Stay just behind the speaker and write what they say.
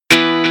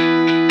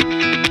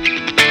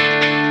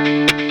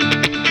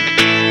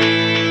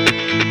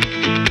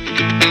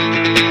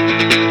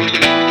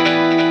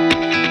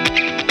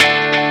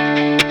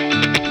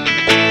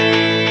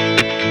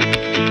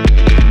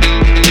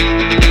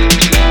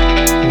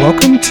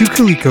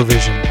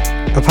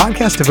ColecoVision, a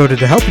podcast devoted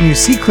to helping you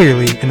see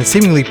clearly in the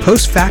seemingly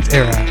post-fact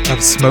era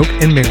of smoke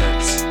and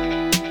mirrors.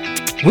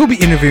 We'll be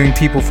interviewing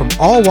people from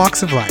all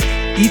walks of life,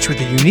 each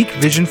with a unique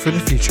vision for the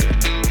future.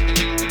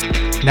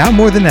 Now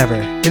more than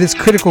ever, it is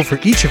critical for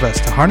each of us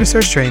to harness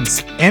our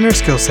strengths and our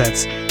skill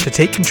sets to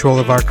take control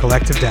of our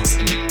collective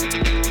destiny.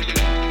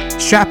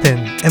 Strap in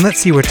and let's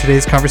see where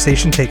today's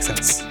conversation takes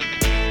us.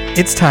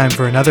 It's time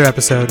for another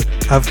episode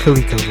of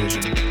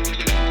ColecoVision.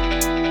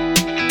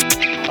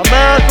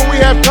 America, we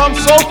have come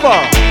so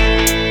far.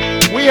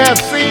 We have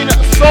seen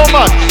so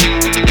much,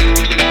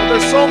 but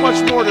there's so much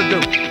more to do.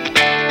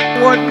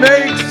 What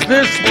makes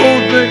this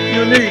movement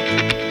unique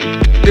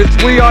is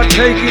we are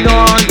taking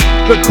on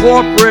the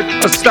corporate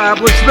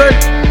establishment.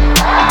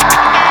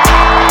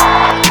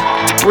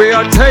 We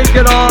are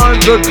taking on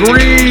the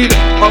greed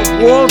of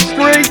Wall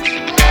Street.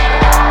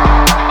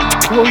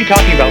 What are we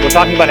talking about? We're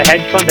talking about a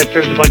hedge fund that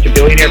serves a bunch of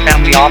billionaire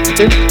family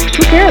offices?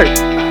 Who cares?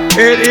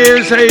 It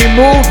is a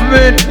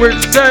movement which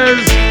says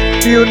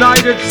the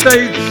United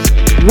States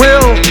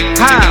will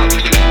have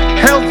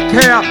health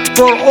care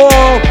for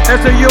all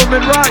as a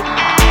human right.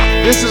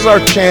 This is our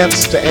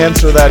chance to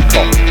answer that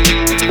call.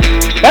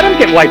 Let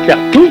them get wiped out.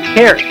 Who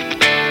cares?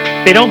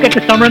 They don't get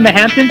the summer in the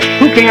Hamptons?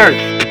 Who cares?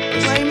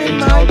 Reclaiming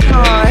my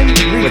time.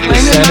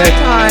 Reclaiming my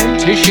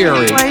time.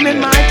 Reclaiming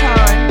my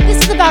time.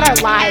 This is about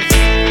our lives.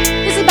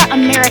 This is about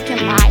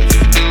American lives.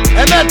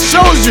 And that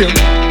shows you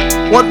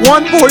what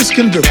one voice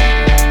can do.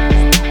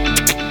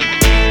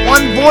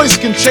 One voice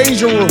can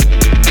change a room.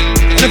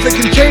 And if it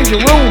can change a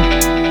room,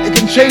 it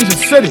can change a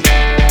city.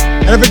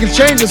 And if it can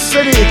change a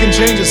city, it can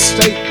change a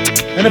state.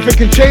 And if it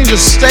can change a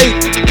state,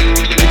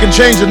 it can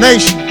change a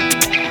nation.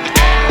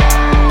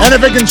 And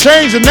if it can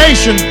change a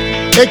nation,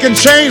 it can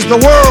change the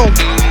world.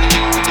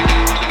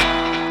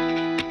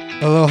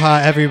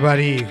 Aloha,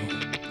 everybody.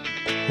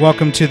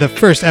 Welcome to the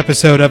first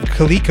episode of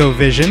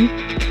ColecoVision.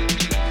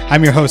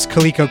 I'm your host,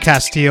 Coleco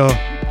Castillo,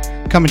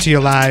 coming to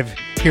you live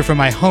here from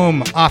my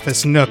home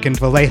office nook in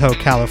Vallejo,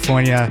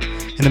 California,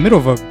 in the middle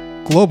of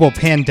a global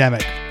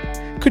pandemic.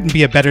 Couldn't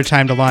be a better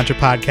time to launch a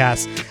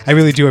podcast. I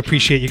really do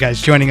appreciate you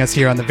guys joining us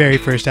here on the very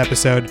first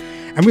episode.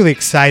 I'm really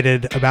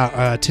excited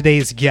about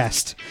today's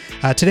guest.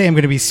 Today I'm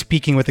going to be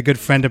speaking with a good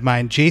friend of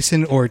mine,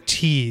 Jason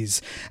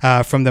Ortiz,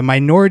 from the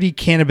Minority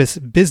Cannabis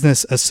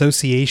Business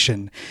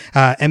Association,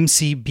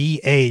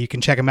 MCBA. You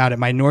can check him out at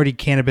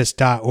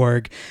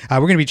minoritycannabis.org. We're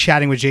going to be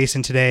chatting with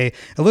Jason today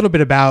a little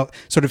bit about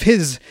sort of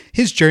his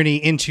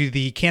journey into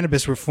the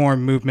cannabis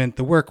reform movement,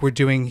 the work we're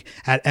doing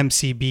at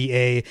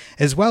MCBA,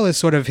 as well as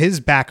sort of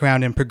his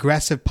background in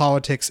progressive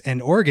politics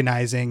and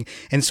organizing,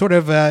 and sort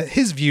of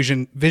his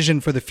vision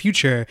for the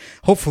future,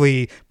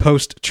 hopefully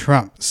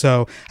post-Trump.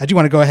 So I do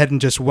want to go ahead and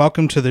just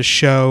welcome to the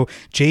show,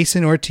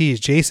 Jason Ortiz.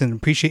 Jason,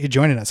 appreciate you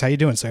joining us. How you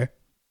doing, sir?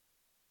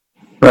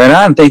 Right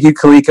on. Thank you,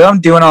 Coleco.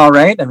 I'm doing all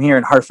right. I'm here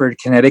in Hartford,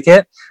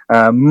 Connecticut.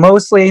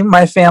 Mostly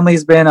my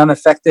family's been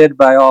unaffected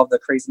by all the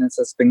craziness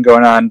that's been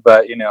going on,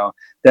 but,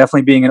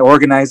 definitely being an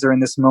organizer in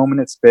this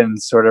moment, it's been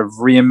sort of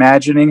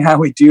reimagining how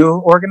we do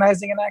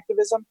organizing and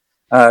activism.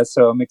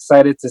 So I'm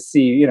excited to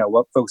see,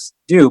 what folks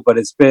do, but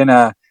it's been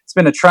a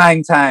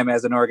trying time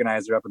as an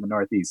organizer up in the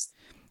Northeast.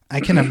 I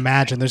can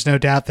imagine. There's no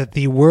doubt that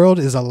the world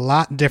is a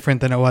lot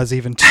different than it was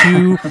even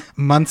 2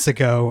 months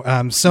ago.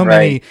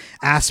 Many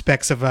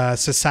aspects of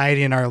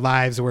society in our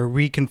lives we're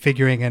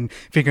reconfiguring and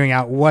figuring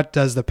out what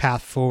does the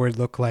path forward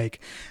look like.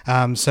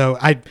 So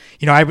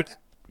I would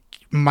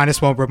might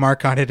as well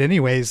remark on it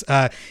anyways.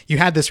 You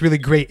had this really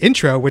great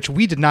intro, which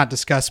we did not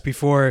discuss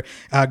before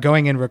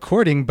going and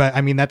recording, but I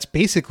mean, that's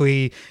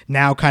basically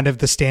now kind of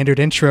the standard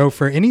intro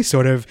for any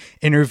sort of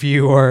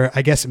interview or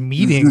I guess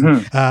meeting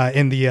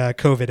in the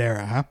COVID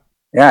era, huh?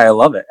 Yeah, I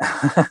love it.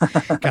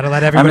 Gotta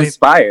let everybody. I'm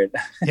inspired.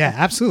 Yeah,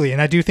 absolutely.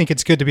 And I do think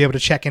it's good to be able to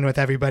check in with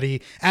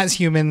everybody as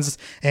humans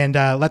and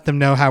let them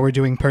know how we're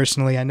doing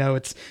personally. I know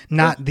it's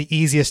not the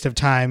easiest of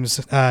times.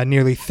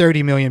 Nearly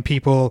 30 million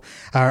people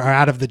are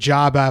out of the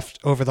job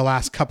over the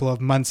last couple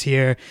of months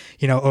here.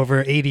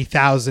 Over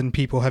 80,000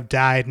 people have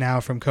died now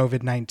from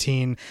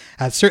COVID-19.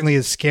 It certainly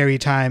is scary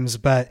times,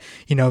 but,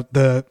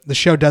 the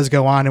show does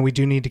go on and we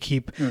do need to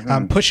keep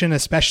pushing,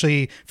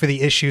 especially for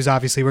the issues,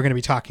 obviously, we're going to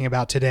be talking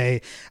about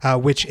today,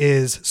 which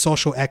is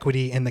social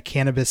equity in the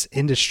cannabis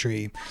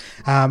industry.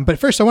 But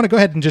first, I want to go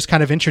ahead and just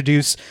kind of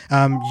introduce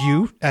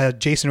you,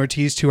 Jason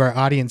Ortiz, to our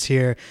audience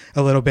here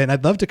a little bit. And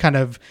I'd love to kind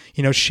of,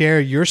 share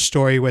your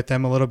story with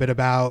them a little bit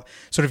about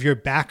sort of your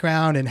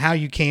background and how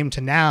you came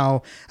to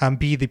now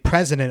be the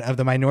president of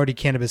the Minority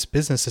Cannabis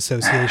Business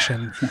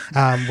Association,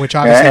 which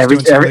obviously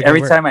is doing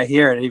every time I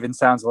hear it, it even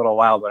sounds a little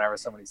wild whenever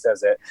somebody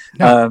says it.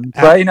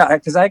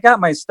 Because I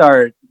got my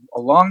start a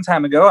long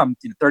time ago. I'm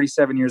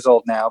 37 years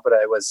old now, but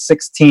I was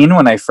 16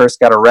 when I first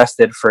got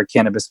arrested for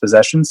cannabis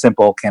possession,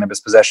 simple cannabis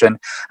possession.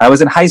 I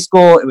was in high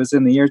school. It was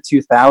in the year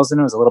 2000.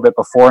 It was a little bit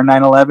before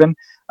 9/11.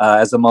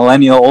 As a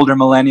older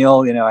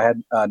millennial, I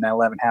had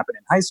 9/11 happen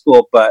in high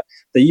school. But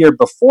the year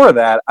before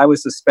that, I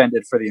was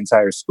suspended for the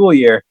entire school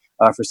year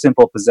for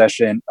simple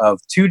possession of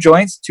two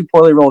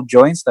poorly rolled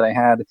joints that I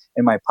had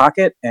in my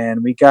pocket.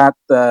 And we got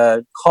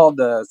called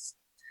the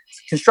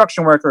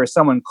construction worker, or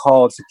someone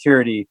called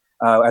security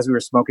as we were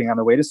smoking on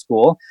the way to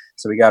school.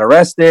 So we got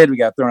arrested, we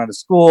got thrown out of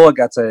school, I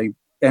got to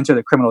enter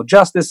the criminal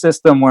justice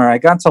system, where I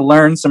got to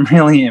learn some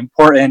really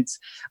important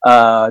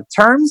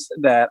terms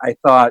that I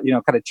thought,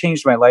 kind of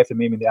changed my life and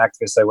made me the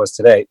activist I was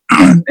today.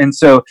 And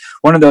so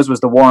one of those was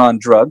the war on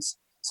drugs.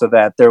 So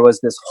that there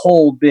was this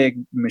whole big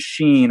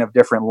machine of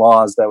different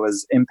laws that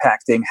was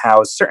impacting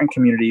how certain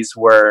communities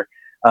were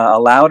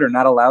allowed or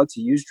not allowed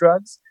to use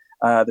drugs.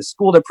 The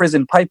school to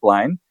prison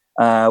pipeline,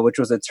 which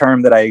was a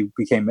term that I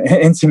became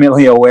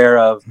intimately aware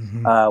of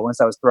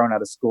once I was thrown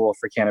out of school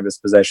for cannabis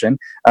possession,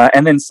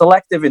 and then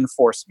selective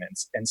enforcement.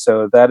 And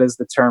so that is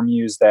the term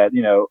used that,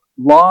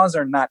 laws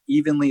are not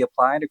evenly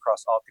applied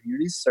across all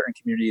communities. Certain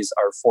communities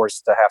are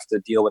forced to have to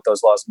deal with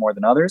those laws more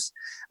than others.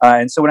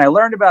 And so when I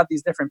learned about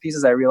these different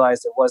pieces, I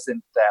realized it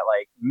wasn't that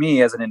like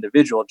me as an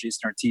individual,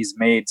 Jason Ortiz,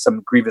 made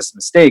some grievous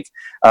mistake,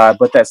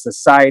 but that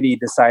society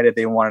decided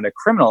they wanted to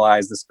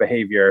criminalize this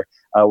behavior,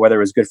 whether it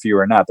was good for you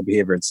or not, the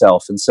behavior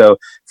itself. And so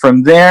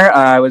from there,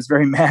 I was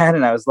very mad,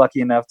 and I was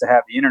lucky enough to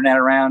have the internet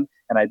around,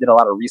 and I did a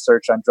lot of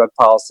research on drug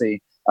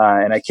policy.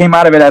 And I came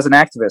out of it as an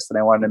activist, and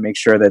I wanted to make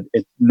sure that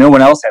no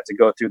one else had to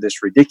go through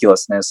this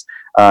ridiculousness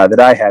that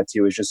I had to.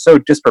 It was just so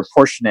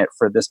disproportionate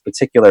for this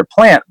particular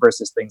plant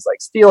versus things like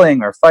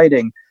stealing or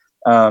fighting.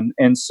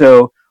 And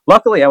so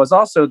luckily, I was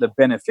also the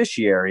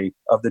beneficiary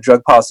of the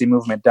drug policy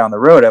movement down the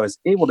road. I was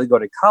able to go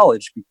to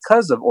college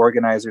because of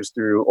organizers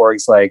through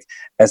orgs like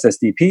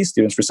SSDP,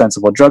 Students for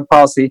Sensible Drug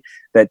Policy,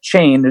 that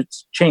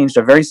changed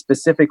a very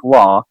specific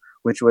law,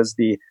 which was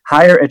the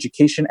Higher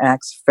Education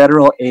Act's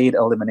federal aid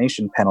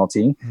elimination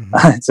penalty.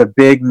 It's a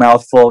big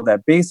mouthful that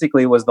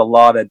basically was the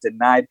law that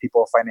denied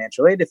people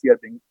financial aid if you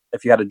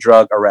had a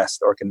drug arrest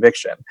or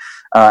conviction.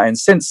 And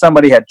since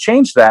somebody had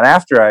changed that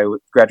after I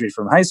graduated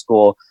from high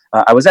school,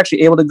 I was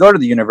actually able to go to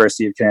the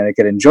University of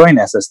Connecticut and join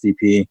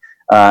SSDP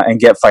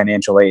and get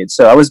financial aid.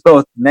 So I was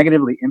both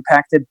negatively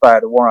impacted by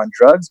the war on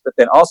drugs, but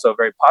then also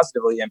very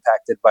positively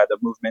impacted by the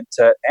movement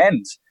to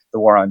end the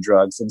war on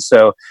drugs. And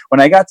so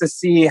when I got to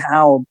see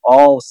how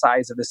all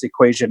sides of this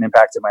equation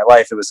impacted my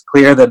life, it was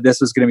clear that this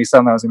was going to be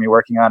something I was going to be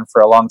working on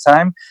for a long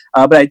time.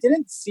 But I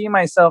didn't see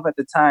myself at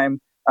the time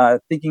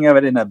thinking of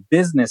it in a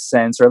business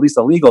sense, or at least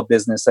a legal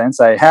business sense.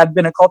 I had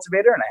been a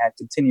cultivator, and I had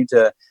continued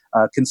to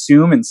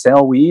consume and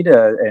sell weed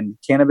and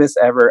cannabis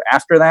ever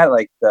after that.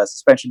 Like, the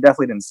suspension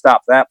definitely didn't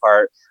stop that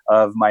part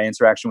of my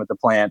interaction with the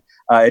plant.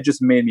 It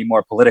just made me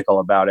more political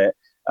about it.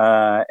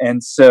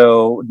 And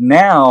so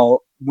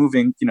now,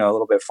 moving a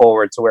little bit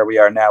forward to where we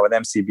are now with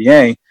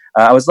MCBA,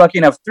 I was lucky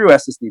enough through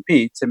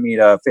SSDP to meet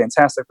a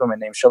fantastic woman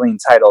named Shalene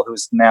Title,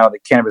 who's now the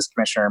Cannabis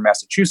Commissioner in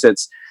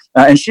Massachusetts.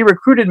 And she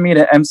recruited me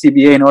to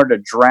MCBA in order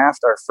to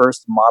draft our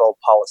first model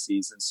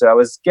policies. And so I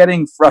was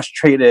getting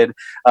frustrated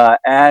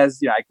as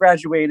I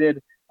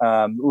graduated,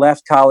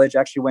 left college,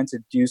 actually went to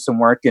do some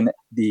work in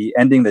the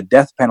ending the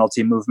death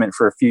penalty movement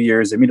for a few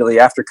years immediately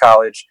after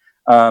college.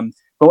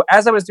 But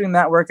as I was doing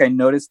that work, I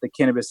noticed the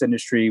cannabis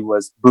industry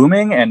was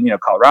booming, and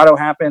Colorado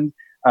happened,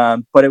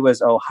 but it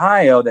was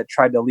Ohio that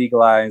tried to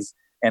legalize,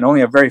 and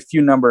only a very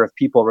few number of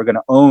people were going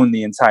to own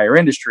the entire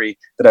industry.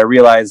 That I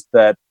realized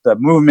that the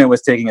movement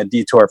was taking a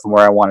detour from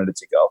where I wanted it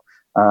to go.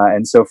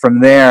 And so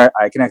from there,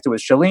 I connected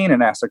with Shalene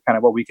and asked her kind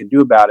of what we could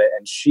do about it.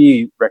 And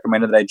she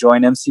recommended that I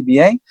join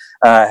MCBA,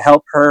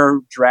 help her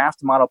draft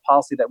model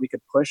policy that we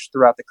could push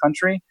throughout the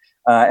country.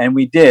 And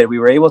we did. We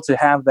were able to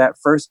have that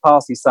first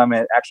policy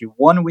summit actually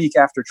 1 week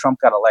after Trump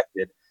got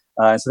elected.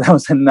 So that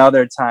was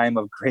another time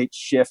of great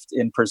shift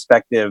in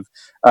perspective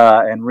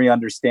and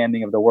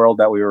re-understanding of the world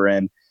that we were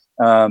in.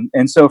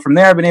 And so from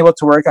there, I've been able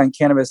to work on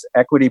cannabis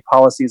equity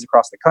policies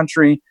across the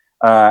country,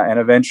 and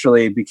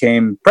eventually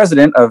became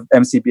president of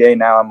MCBA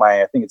now in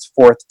my, I think it's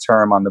 4th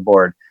term on the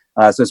board.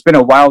 So it's been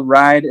a wild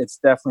ride. It's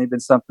definitely been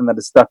something that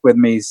has stuck with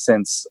me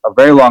since a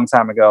very long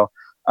time ago.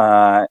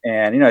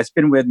 And it's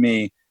been with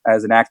me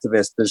as an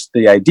activist. There's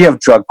the idea of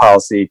drug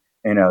policy,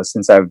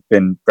 since I've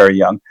been very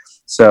young.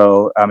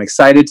 So I'm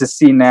excited to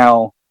see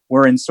now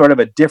we're in sort of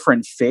a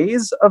different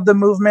phase of the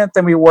movement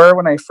than we were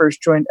when I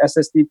first joined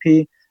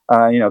SSDP.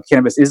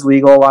 Cannabis is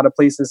legal a lot of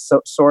places,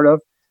 sort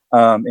of.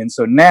 And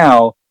so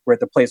now we're at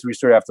the place where we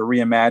sort of have to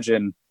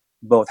reimagine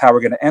both how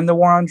we're going to end the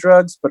war on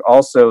drugs, but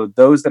also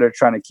those that are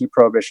trying to keep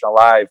prohibition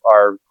alive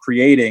are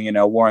creating,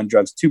 war on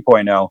drugs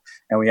 2.0,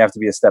 and we have to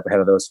be a step ahead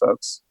of those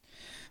folks.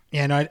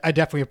 Yeah, no, I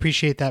definitely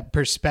appreciate that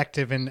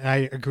perspective, and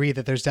I agree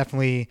that there's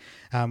definitely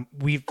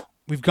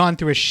we've gone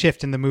through a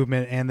shift in the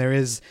movement, and there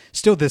is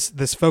still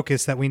this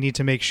focus that we need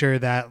to make sure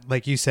that,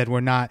 like you said,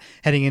 we're not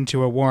heading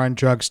into a war on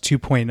drugs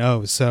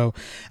 2.0. So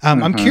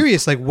I'm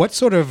curious, like, what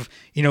sort of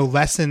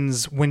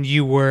lessons when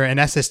you were an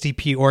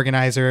SSDP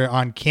organizer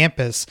on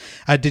campus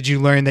did you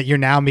learn that you're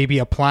now maybe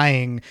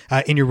applying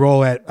in your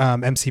role at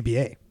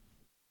MCBA?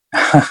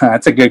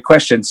 That's a good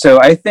question. So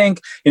I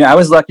think, I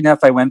was lucky enough.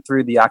 I went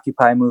through the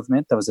Occupy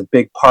movement. That was a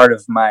big part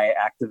of my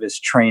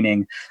activist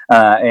training,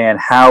 and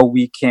how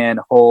we can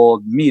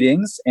hold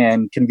meetings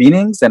and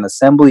convenings and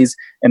assemblies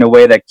in a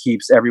way that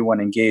keeps everyone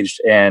engaged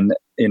and,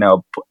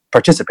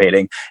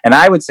 participating. And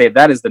I would say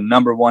that is the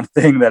number one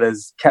thing that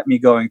has kept me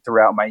going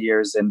throughout my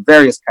years in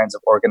various kinds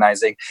of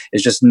organizing,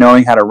 is just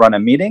knowing how to run a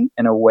meeting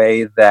in a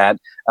way that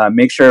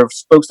makes sure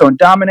folks don't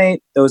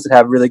dominate. Those that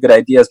have really good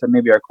ideas but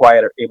maybe are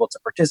quiet are able to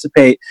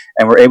participate,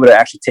 and we're able to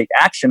actually take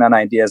action on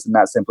ideas and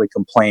not simply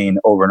complain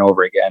over and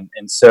over again.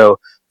 And so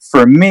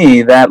for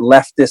me, that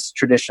leftist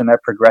tradition,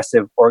 that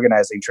progressive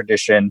organizing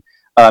tradition,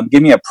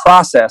 give me a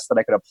process that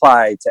I could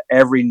apply to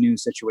every new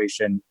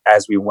situation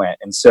as we went.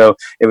 And so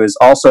it was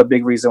also a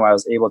big reason why I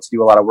was able to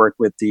do a lot of work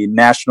with the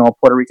National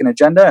Puerto Rican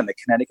Agenda and the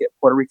Connecticut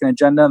Puerto Rican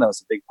Agenda. That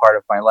was a big part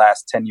of my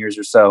last 10 years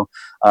or so.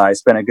 I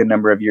spent a good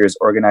number of years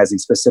organizing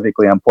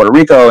specifically on Puerto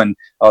Rico and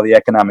all the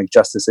economic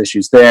justice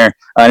issues there.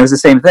 And it was the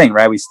same thing,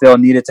 right? We still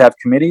needed to have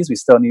committees. We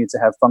still needed to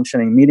have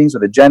functioning meetings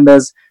with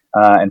agendas,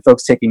 and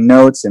folks taking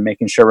notes and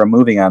making sure we're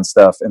moving on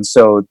stuff. And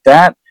so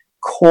that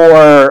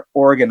core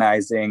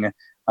organizing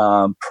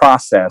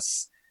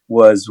process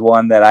was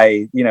one that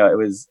I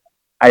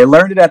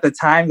learned it at the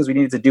time because we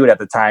needed to do it at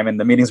the time, and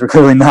the meetings were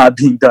clearly not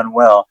being done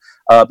well.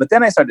 But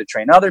then I started to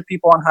train other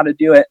people on how to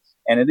do it,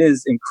 and it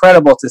is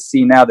incredible to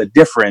see now the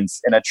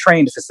difference in a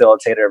trained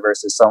facilitator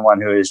versus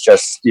someone who is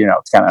just,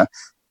 kind of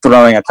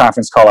throwing a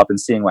conference call up and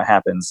seeing what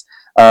happens.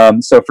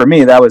 So for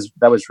me, that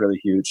was really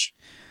huge.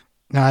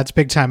 No, it's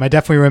big time. I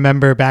definitely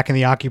remember back in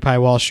the Occupy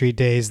Wall Street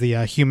days,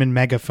 the human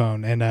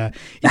megaphone, and they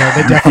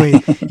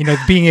definitely,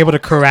 being able to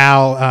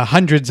corral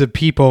hundreds of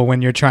people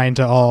when you're trying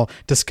to all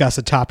discuss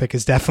a topic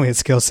is definitely a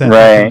skill set.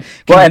 Right.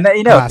 Well, and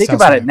think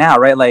about it now,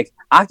 right? Like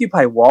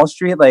Occupy Wall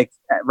Street, like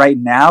right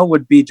now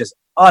would be just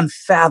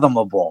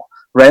unfathomable,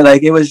 right?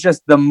 Like it was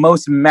just the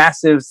most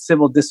massive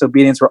civil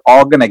disobedience. We're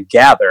all going to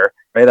gather,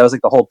 right? That was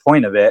like the whole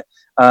point of it.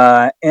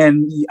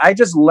 And I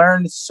just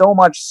learned so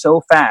much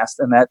so fast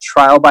in that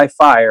trial by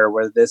fire,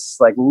 where this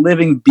like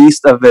living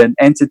beast of an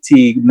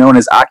entity known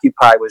as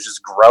Occupy was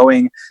just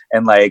growing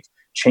and like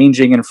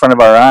changing in front of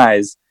our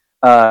eyes.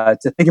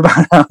 To think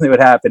about how it would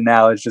happen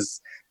now is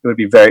just, it would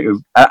be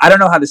I don't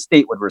know how the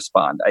state would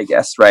respond, I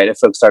guess, right? If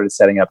folks started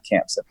setting up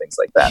camps and things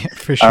like that. Yeah,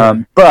 for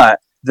sure. But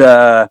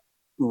the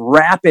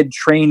rapid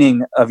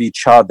training of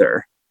each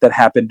other that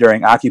happened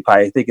during Occupy,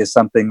 I think, is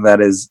something that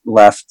is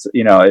left,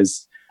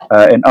 is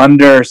an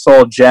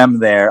undersold gem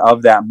there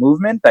of that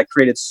movement that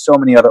created so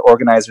many other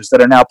organizers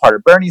that are now part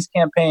of Bernie's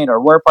campaign or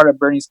were part of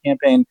Bernie's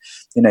campaign.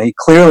 He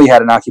clearly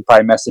had an Occupy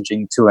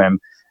messaging to him.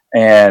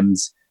 And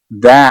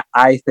that,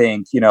 I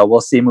think,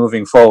 we'll see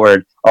moving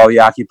forward, all the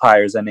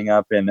occupiers ending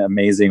up in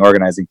amazing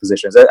organizing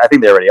positions. I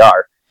think they already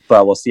are,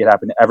 but we'll see it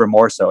happen ever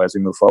more so as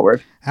we move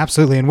forward.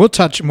 Absolutely. And we'll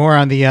touch more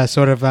on the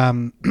sort of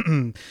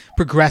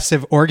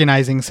progressive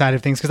organizing side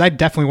of things, because I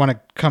definitely want to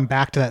come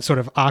back to that sort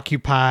of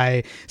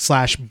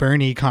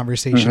Occupy/Bernie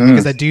conversation,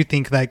 because I do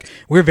think like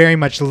we're very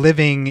much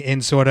living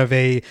in sort of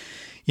a,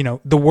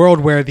 the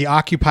world where the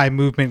Occupy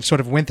movement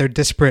sort of went their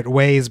disparate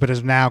ways, but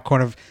is now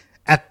kind of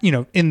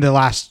in the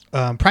last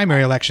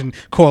primary election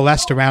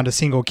coalesced around a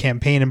single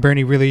campaign, and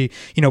Bernie really,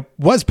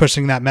 was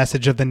pushing that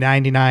message of the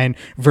 99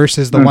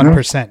 versus the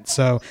 1%.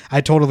 So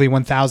I totally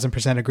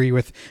 1000% agree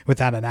with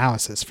that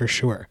analysis for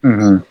sure.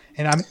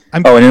 And I'm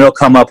and it'll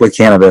come up with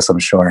cannabis, I'm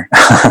sure.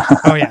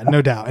 Oh yeah,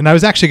 no doubt. And I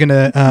was actually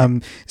going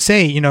to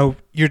say,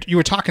 you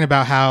were talking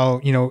about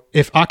how,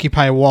 if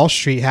Occupy Wall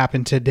Street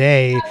happened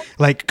today,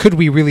 like, could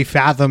we really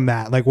fathom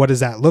that? Like, what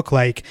does that look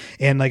like?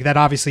 And like that,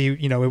 obviously,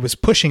 it was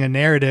pushing a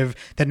narrative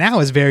that now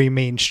is very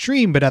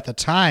mainstream, but at the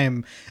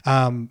time,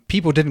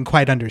 people didn't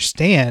quite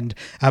understand.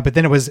 But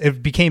then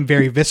it became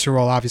very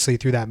visceral, obviously,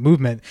 through that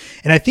movement.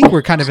 And I think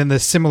we're kind of in the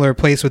similar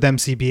place with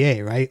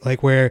MCBA, right?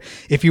 Like where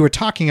if you were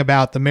talking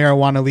about the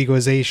marijuana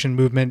legalization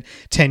movement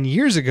 10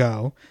 years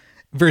ago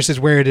versus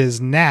where it is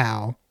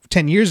now,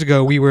 10 years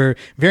ago, we were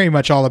very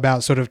much all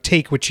about sort of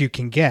take what you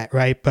can get,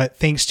 right? But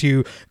thanks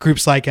to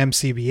groups like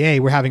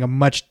MCBA, we're having a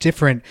much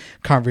different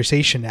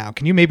conversation now.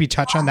 Can you maybe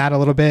touch on that a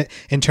little bit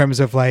in terms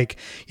of like,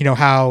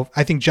 how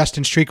I think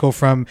Justin Streekel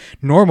from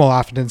Normal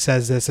often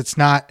says this, it's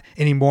not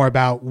anymore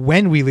about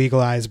when we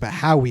legalize, but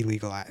how we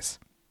legalize.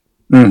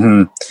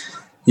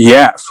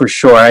 Yeah, for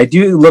sure. I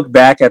do look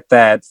back at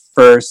that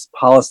first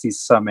policy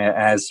summit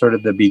as sort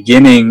of the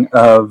beginning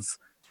of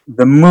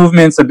the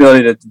movement's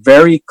ability to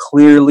very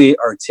clearly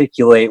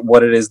articulate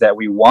what it is that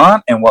we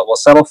want and what we'll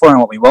settle for and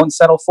what we won't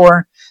settle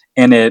for.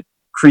 And it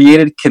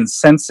created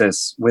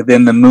consensus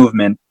within the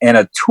movement and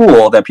a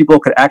tool that people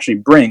could actually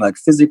bring, like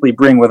physically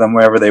bring with them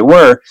wherever they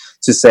were,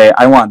 to say,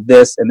 I want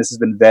this, and this has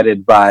been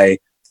vetted by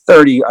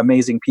 30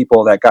 amazing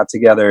people that got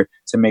together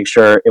to make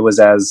sure it was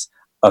as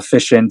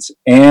efficient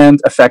and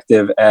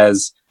effective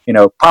as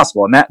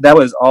possible. And that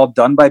was all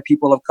done by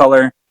people of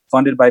color,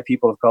 funded by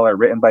people of color,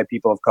 written by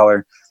people of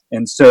color.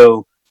 And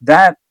so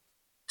that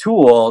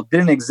tool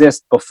didn't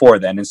exist before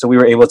then. And so we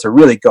were able to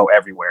really go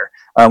everywhere.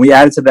 We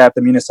added to that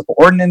the municipal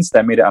ordinance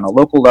that made it on a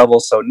local level.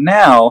 So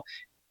now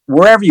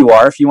wherever you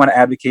are, if you want to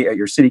advocate at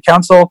your city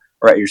council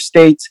or at your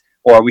state,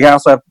 or we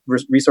also have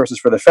resources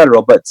for the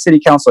federal, but city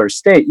council or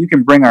state, you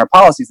can bring our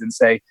policies and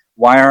say,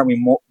 why aren't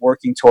we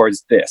working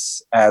towards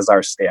this as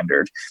our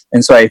standard?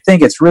 And so I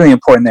think it's really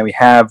important that we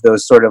have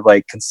those sort of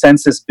like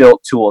consensus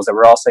built tools that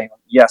we're all saying,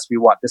 yes, we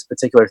want this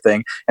particular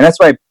thing. And that's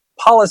why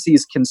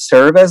policies can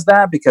serve as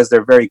that, because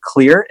they're very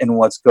clear in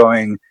what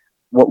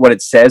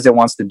it says it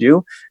wants to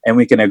do, and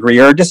we can agree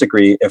or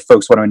disagree if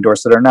folks want to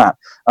endorse it or not.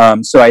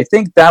 So I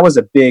think that was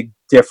a big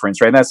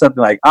difference, right? And that's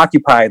something like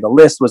Occupy, the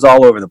list was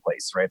all over the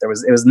place, right? It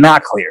was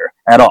not clear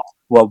at all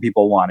what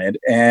people wanted.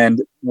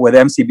 And with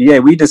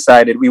MCBA, we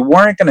decided we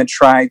weren't going to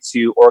try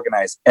to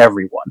organize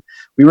everyone.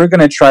 We were going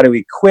to try to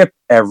equip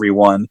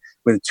everyone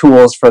with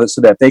tools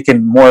so that they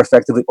can more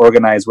effectively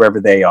organize wherever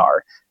they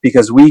are,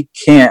 because we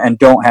can't and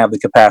don't have the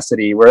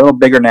capacity. We're a little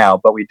bigger now,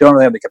 but we don't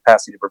really have the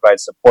capacity to provide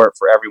support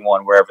for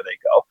everyone wherever they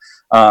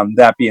go.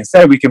 That being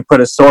said, we can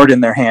put a sword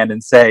in their hand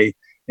and say,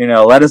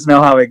 let us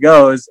know how it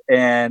goes.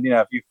 And,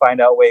 if you find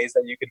out ways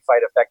that you can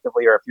fight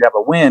effectively, or if you have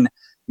a win,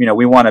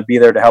 we want to be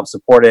there to help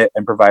support it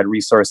and provide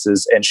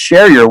resources and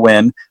share your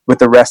win with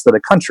the rest of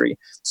the country.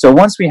 So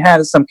once we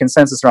had some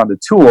consensus around the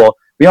tool,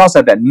 we also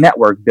had that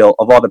network built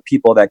of all the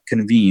people that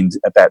convened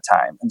at that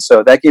time. And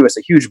so that gave us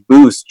a huge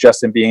boost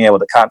just in being able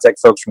to contact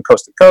folks from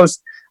coast to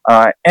coast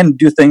and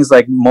do things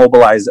like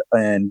mobilize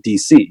in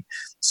DC.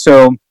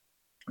 So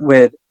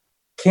with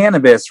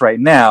cannabis right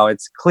now,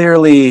 it's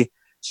clearly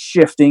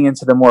shifting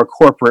into the more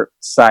corporate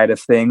side of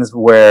things,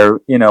 where,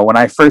 when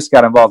I first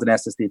got involved in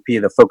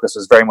SSDP, the focus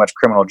was very much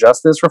criminal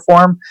justice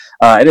reform.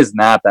 It is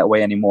not that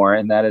way anymore,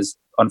 and that is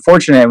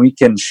unfortunate. We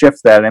can shift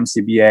that.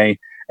 MCBA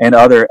and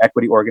other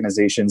equity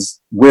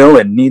organizations will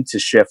and need to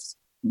shift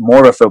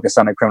more of a focus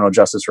on the criminal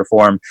justice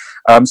reform.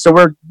 So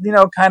we're,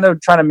 kind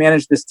of trying to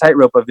manage this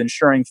tightrope of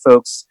ensuring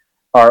folks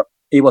are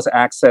able to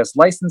access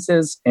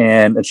licenses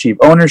and achieve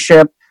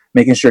ownership,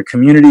 making sure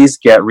communities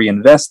get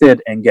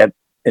reinvested and get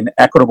an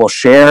equitable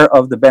share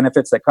of the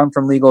benefits that come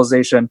from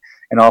legalization,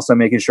 and also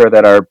making sure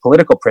that our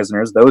political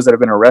prisoners, those that have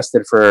been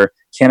arrested for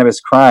cannabis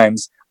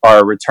crimes,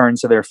 are returned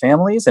to their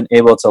families and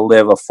able to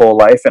live a full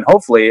life, and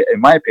hopefully, in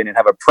my opinion,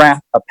 have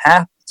a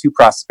path to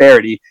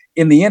prosperity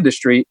in the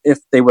industry if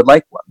they would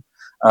like one.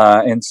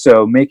 And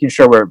so making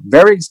sure we're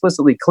very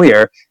explicitly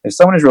clear, if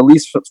someone is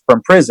released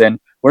from prison,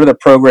 what are the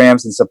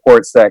programs and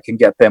supports that can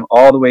get them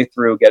all the way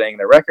through getting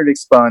their record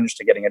expunged,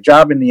 to getting a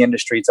job in the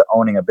industry, to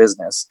owning a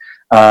business.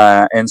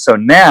 And so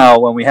now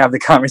when we have the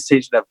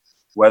conversation of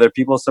whether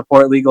people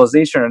support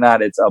legalization or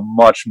not, it's a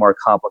much more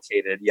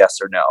complicated yes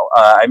or no.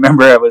 I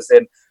remember I was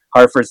in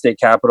Hartford State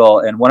Capitol,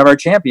 and one of our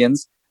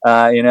champions,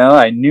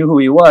 I knew who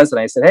he was, and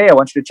I said, hey, I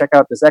want you to check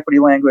out this equity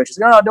language. He's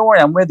like, oh, don't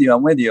worry, I'm with you.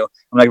 I'm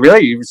like,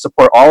 really? You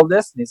support all of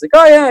this? And he's like,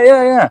 oh,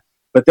 yeah.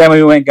 But then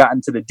when we got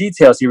into the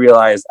details, he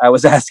realized I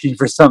was asking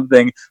for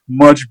something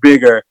much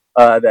bigger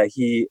than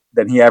he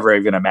ever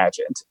even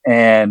imagined.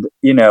 And,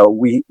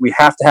 we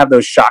have to have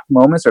those shock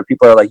moments where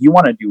people are like, you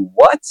want to do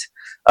what?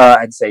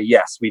 I'd say,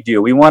 yes, we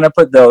do. We want to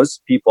put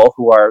those people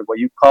who are what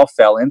you call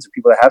felons, or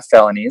people that have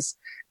felonies,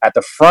 at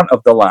the front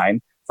of the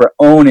line for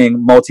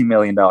owning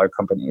multi-million-dollar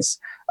companies.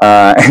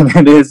 And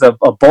it is a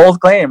bold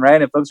claim,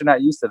 right? And folks are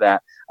not used to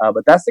that.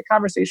 But that's the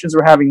conversations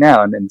we're having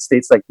now. And in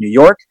states like New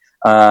York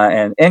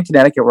and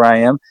Connecticut, where I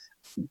am,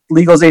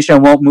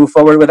 legalization won't move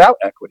forward without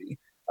equity.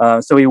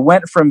 So we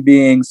went from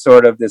being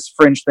sort of this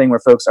fringe thing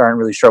where folks aren't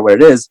really sure what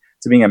it is,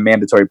 to being a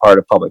mandatory part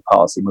of public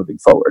policy moving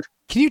forward.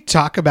 Can you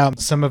talk about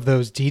some of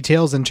those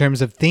details in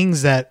terms of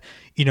things that,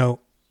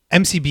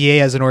 MCBA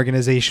as an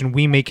organization,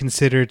 we may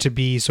consider to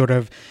be sort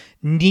of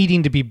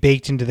needing to be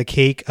baked into the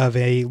cake of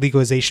a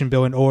legalization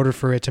bill in order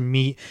for it to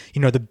meet,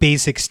 the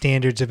basic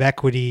standards of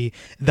equity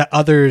that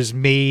others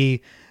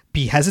may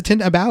be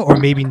hesitant about or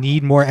maybe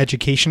need more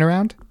education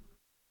around?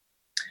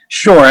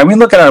 Sure. And we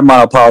look at our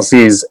model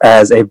policies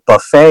as a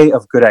buffet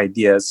of good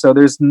ideas. So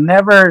there's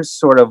never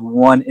sort of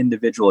one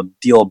individual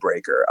deal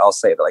breaker. I'll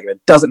say that, like, if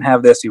it doesn't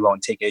have this, you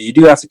won't take it. You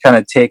do have to kind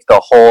of take the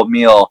whole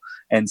meal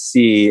and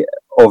see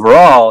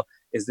overall,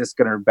 is this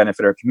going to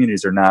benefit our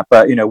communities or not?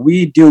 But,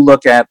 we do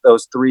look at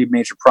those three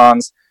major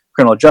prongs: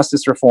 criminal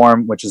justice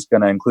reform, which is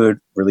going to include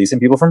releasing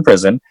people from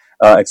prison,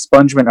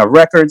 expungement of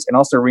records, and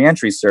also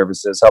reentry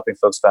services, helping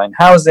folks find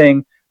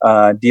housing,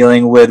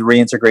 dealing with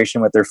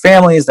reintegration with their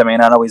families that may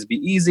not always be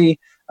easy,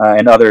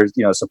 and other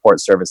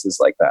support services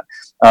like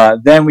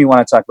that. Then we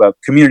want to talk about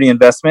community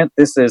investment.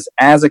 This is,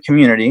 as a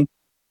community,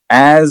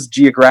 as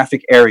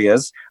geographic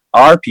areas,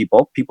 our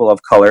people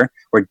of color,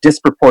 were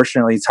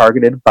disproportionately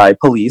targeted by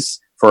police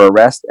for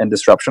arrest and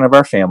disruption of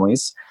our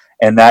families.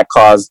 And that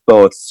caused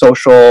both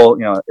social,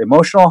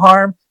 emotional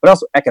harm, but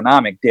also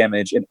economic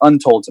damage in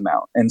untold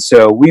amount. And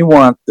so we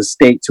want the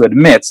state to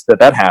admit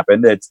that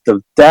happened.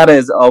 The data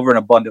is over and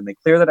abundantly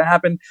clear that it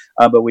happened,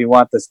 but we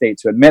want the state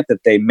to admit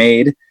that they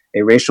made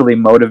a racially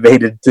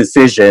motivated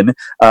decision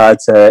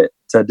to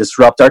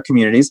disrupt our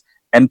communities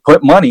and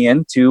put money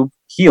in to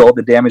heal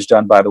the damage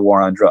done by the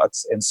war on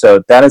drugs. And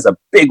so that is a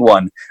big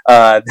one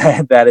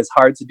that is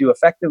hard to do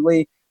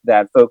effectively.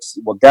 that folks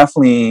will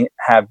definitely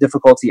have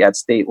difficulty at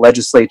state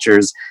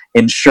legislatures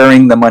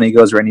ensuring the money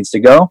goes where it needs to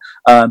go.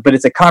 But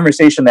it's a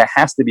conversation that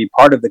has to be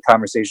part of the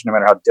conversation, no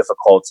matter how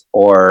difficult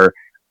or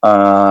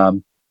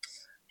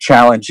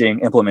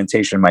challenging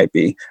implementation might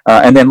be.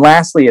 And then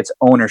lastly, it's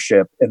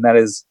ownership. And that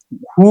is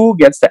who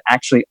gets to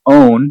actually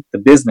own the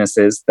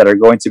businesses that are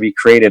going to be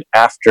created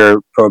after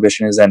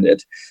prohibition is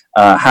ended,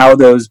 how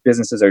those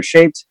businesses are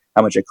shaped,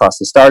 how much it costs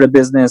to start a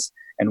business,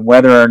 and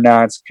whether or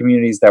not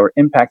communities that were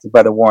impacted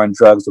by the war on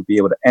drugs will be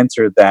able to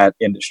enter that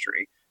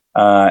industry.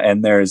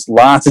 And there's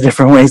lots of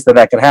different ways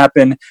that could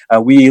happen.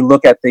 We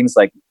look at things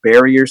like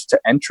barriers to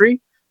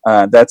entry.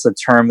 That's a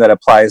term that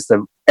applies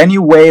to any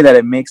way that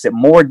it makes it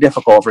more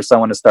difficult for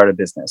someone to start a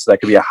business. So that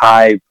could be a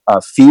high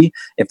fee.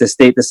 If the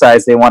state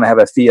decides they want to have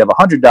a fee of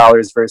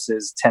 $100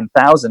 versus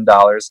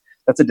 $10,000,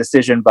 that's a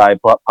decision by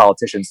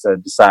politicians to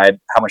decide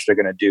how much they're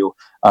going to do,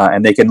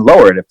 and they can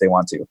lower it if they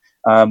want to.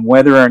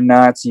 Whether or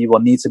not you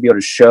will need to be able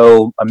to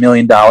show $1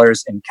 million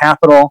in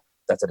capital,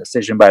 that's a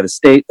decision by the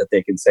state that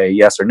they can say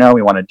yes or no,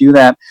 we want to do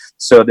that.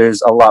 So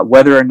there's a lot.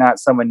 Whether or not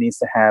someone needs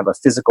to have a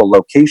physical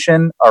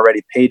location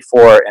already paid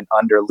for and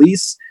under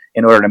lease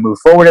in order to move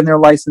forward in their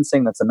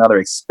licensing, that's another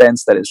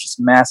expense that is just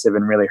massive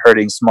and really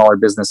hurting smaller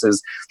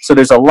businesses. So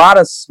there's a lot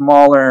of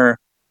smaller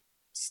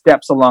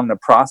steps along the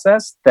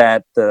process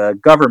that the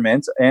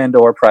government and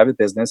or private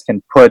business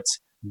can put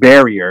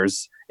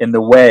barriers in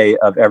the way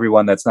of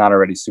everyone that's not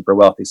already super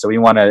wealthy. So we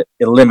want to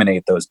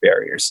eliminate those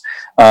barriers.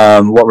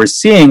 What we're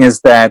seeing is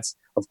that,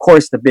 of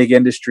course, the big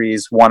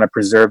industries want to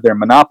preserve their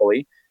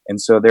monopoly. And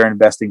so they're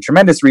investing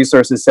tremendous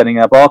resources, setting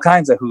up all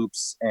kinds of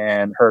hoops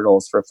and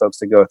hurdles for folks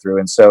to go through.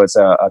 And so it's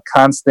a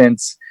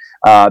constant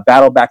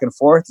battle back and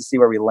forth to see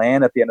where we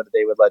land at the end of the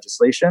day with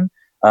legislation.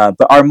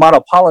 But our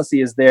model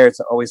policy is there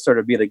to always sort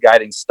of be the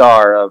guiding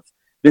star of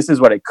this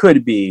is what it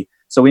could be.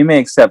 So we may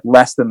accept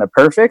less than the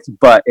perfect,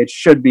 but it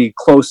should be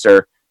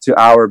closer to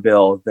our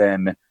bill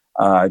than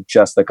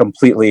just a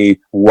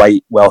completely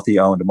white, wealthy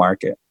owned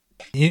market.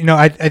 You know,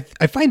 I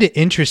find it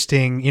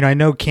interesting. You know, I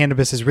know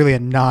cannabis is really a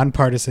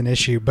nonpartisan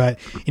issue, but,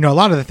 you know, a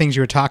lot of the things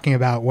you were talking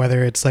about,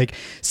 whether it's like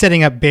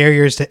setting up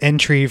barriers to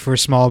entry for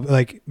small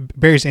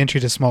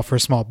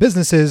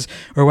businesses,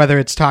 or whether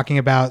it's talking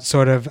about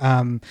sort of,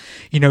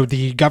 you know,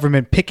 the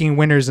government picking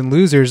winners and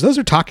losers, those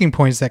are talking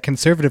points that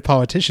conservative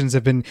politicians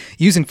have been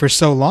using for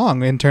so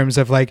long in terms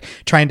of like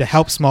trying to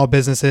help small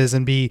businesses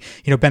and be,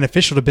 you know,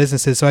 beneficial to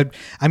businesses. So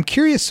I'm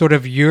curious sort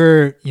of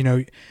your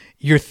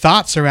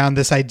thoughts around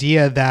this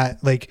idea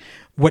that like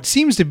what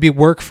seems to be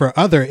work for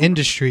other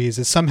industries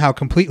is somehow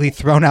completely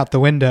thrown out the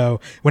window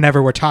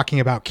whenever we're talking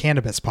about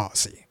cannabis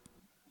policy.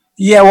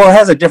 Yeah, well, it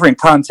has a different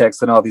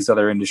context than all these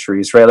other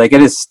industries, right? Like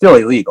it is still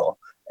illegal.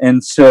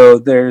 And so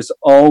there's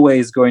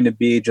always going to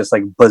be just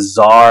like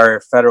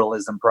bizarre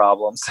federalism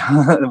problems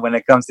when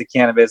it comes to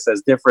cannabis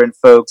as different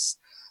folks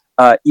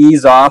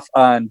ease off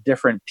on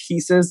different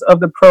pieces of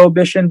the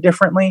prohibition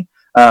differently.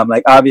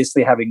 Like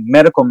obviously having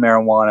medical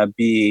marijuana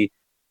be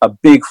a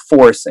big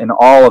force in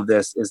all of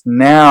this is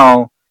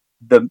now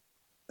the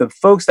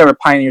folks that were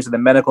pioneers of the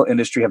medical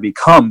industry have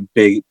become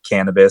big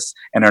cannabis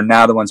and are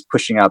now the ones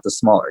pushing out the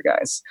smaller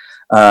guys.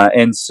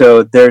 And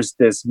so there's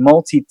this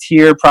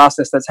multi-tier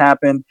process that's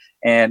happened,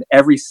 and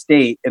every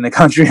state in the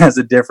country has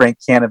a different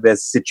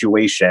cannabis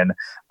situation.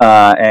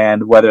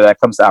 And whether that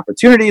comes to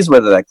opportunities,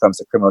 whether that comes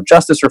to criminal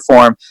justice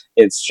reform,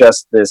 it's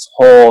just this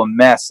whole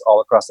mess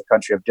all across the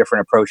country of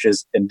different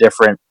approaches and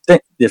different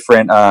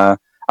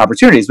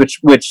opportunities,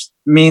 which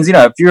means, you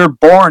know, if you're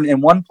born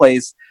in one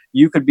place,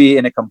 you could be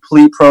in a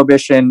complete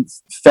prohibition,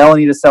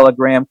 felony to sell a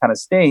gram kind of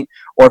state,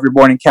 or if you're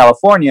born in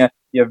California,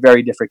 you have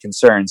very different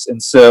concerns.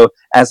 And so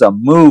as a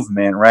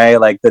movement, right,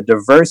 like the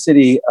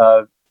diversity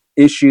of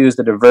issues,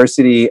 the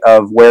diversity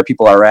of where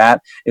people are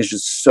at is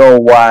just so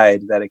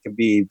wide that it can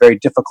be very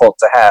difficult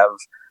to have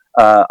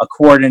a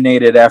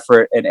coordinated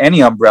effort in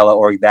any umbrella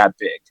org that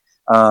big.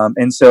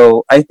 And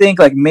so I think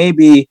like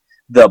maybe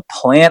the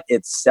plant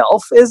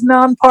itself is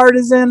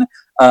nonpartisan,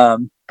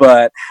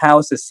 but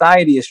how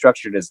society is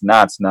structured is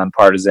not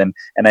nonpartisan.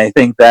 And I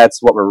think that's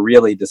what we're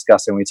really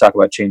discussing when we talk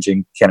about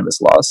changing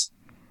cannabis laws.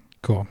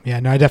 Cool. Yeah,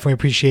 no, I definitely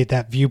appreciate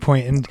that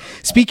viewpoint. And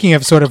speaking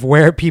of sort of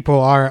where people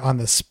are on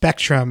the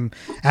spectrum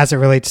as it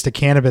relates to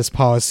cannabis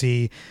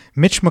policy,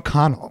 Mitch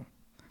McConnell.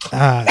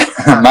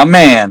 My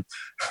man.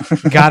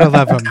 Gotta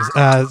love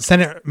him.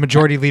 Senate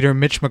Majority Leader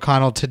Mitch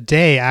McConnell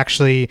today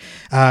actually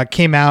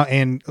came out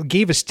and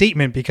gave a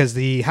statement because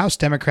the House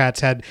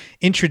Democrats had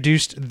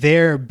introduced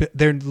their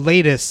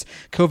latest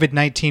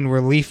COVID-19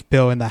 relief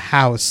bill in the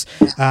House,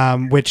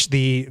 which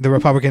the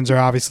Republicans are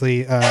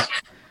obviously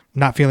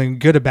not feeling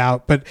good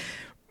about. But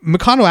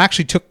McConnell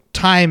actually took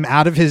time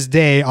out of his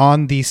day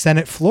on the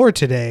Senate floor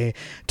today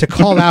to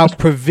call out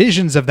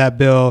provisions of that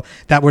bill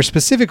that were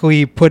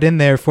specifically put in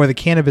there for the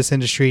cannabis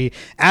industry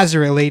as it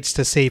relates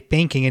to safe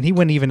banking. And he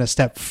went even a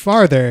step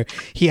farther.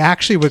 He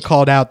actually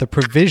called out the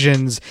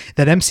provisions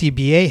that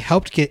MCBA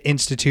helped get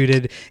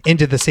instituted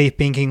into the safe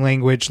banking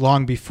language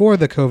long before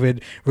the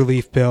COVID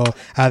relief bill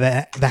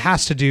that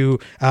has to do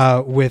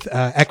with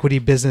equity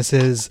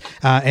businesses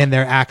and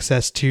their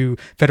access to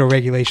federal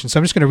regulation. So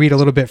I'm just going to read a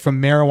little bit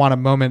from Marijuana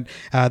Moment,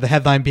 the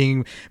headline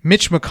being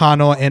Mitch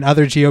McConnell and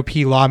other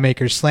GOP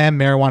lawmakers slam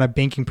marijuana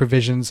banking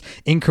provisions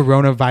in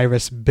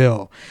coronavirus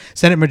bill.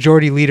 Senate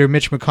Majority Leader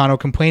Mitch McConnell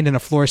complained in a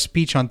floor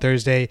speech on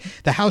Thursday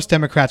the House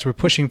Democrats were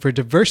pushing for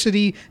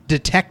diversity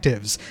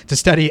detectives to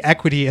study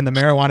equity in the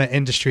marijuana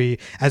industry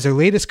as their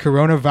latest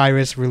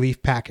coronavirus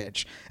relief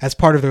package.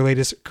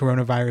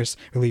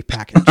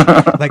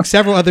 Like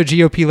several other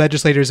GOP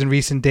legislators in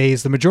recent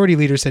days, the Majority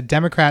Leader said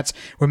Democrats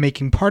were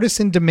making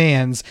partisan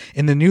demands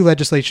in the new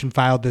legislation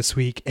filed this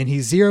week, and he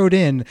zeroed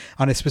in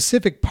on a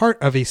specific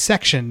part of a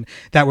section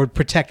that would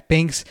protect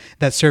banks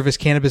that service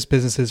cannabis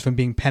businesses from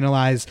being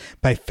penalized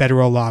by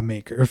federal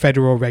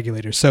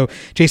regulators. So,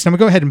 Jason, I'm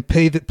gonna go ahead and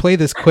play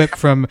this clip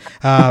from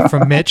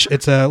Mitch.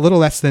 It's a little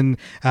less than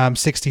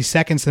 60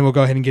 seconds, then we'll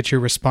go ahead and get your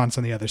response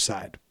on the other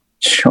side.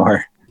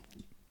 Sure.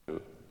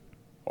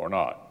 Or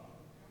not.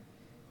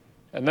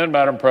 And then,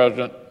 Madam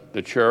President,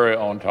 the cherry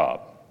on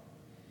top.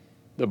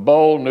 The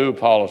bold new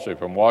policy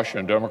from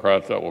Washington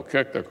Democrats that will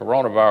kick the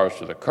coronavirus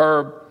to the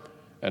curb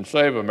and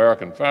save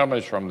American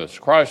families from this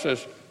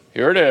crisis.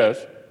 Here it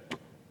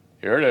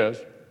is.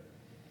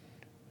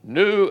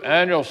 New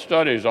annual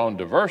studies on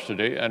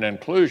diversity and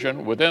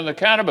inclusion within the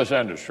cannabis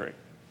industry.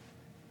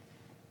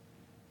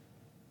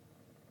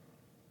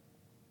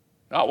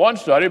 Not one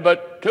study,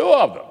 but two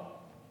of them.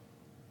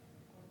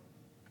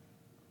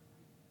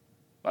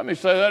 Let me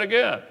say that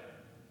again.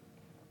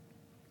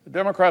 The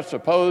Democrats'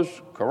 supposed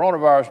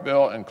coronavirus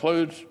bill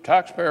includes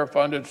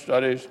taxpayer-funded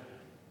studies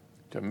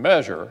to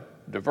measure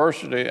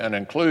diversity and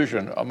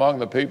inclusion among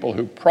the people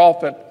who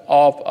profit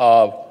off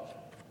of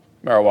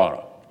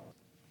marijuana.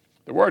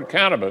 The word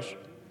cannabis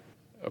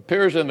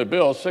appears in the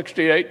bill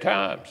 68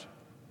 times,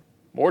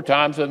 more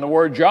times than the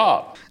word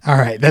job. All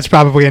right, that's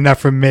probably enough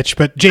from Mitch.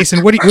 But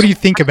Jason, what do you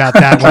think about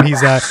that when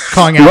he's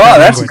calling out? Well,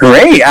 that's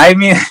great. I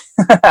mean,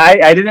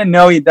 I didn't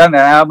know he'd done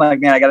that. I'm like,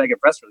 man, I got to make a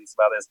press release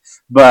about this.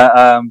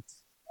 But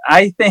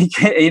I think,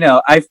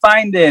 I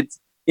find it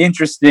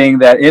interesting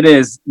that it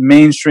is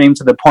mainstream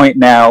to the point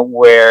now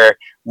where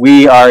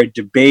we are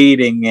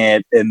debating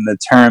it in the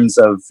terms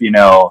of,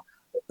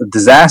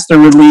 disaster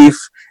relief.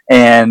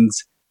 And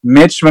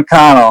Mitch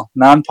McConnell,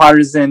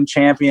 nonpartisan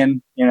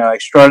champion,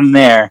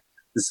 extraordinaire,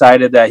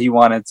 decided that he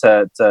wanted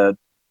to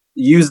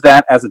use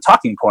that as a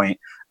talking point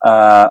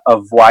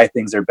of why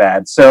things are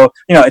bad. So,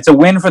 it's a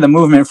win for the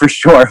movement for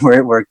sure.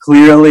 We're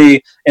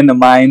clearly in the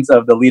minds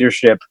of the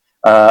leadership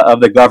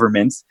of the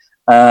government.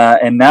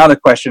 And now the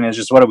question is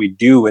just what do we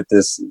do with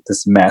this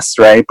mess,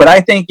 right? But I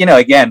think,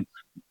 again,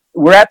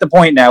 we're at the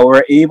point now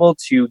where we're able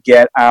to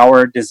get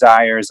our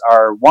desires,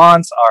 our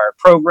wants, our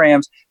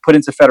programs put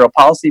into federal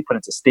policy, put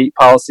into state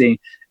policy,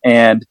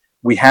 and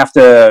we have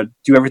to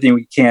do everything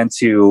we can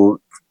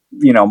to,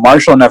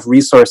 marshal enough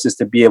resources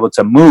to be able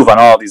to move on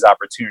all of these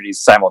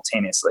opportunities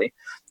simultaneously.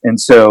 And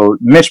so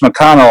Mitch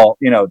McConnell,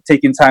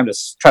 taking time to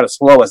try to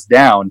slow us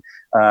down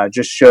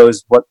just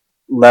shows what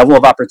level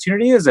of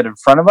opportunity is in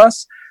front of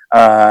us,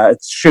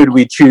 should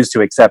we choose to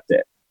accept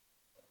it.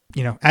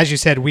 As you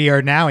said, we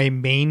are now a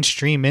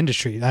mainstream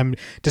industry.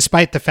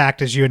 Despite the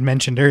fact, as you had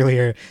mentioned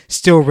earlier,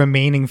 still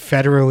remaining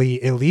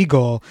federally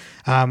illegal.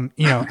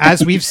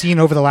 As we've seen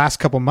over the last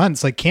couple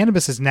months, like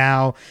cannabis is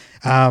now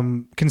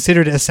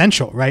considered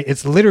essential, right?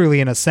 It's literally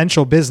an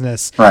essential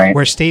business, right,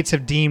 where states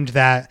have deemed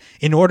that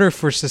in order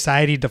for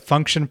society to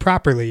function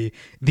properly,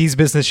 these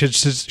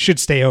businesses should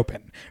stay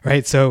open,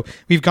 right? So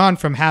we've gone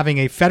from having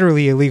a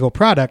federally illegal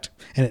product,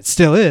 and it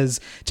still is,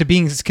 to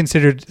being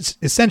considered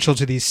essential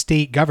to these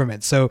state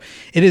governments. So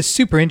it is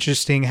super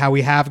interesting how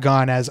we have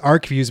gone, as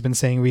ArcView's been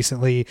saying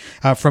recently,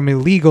 from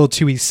illegal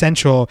to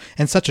essential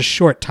in such a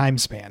short time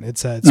span.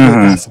 It's really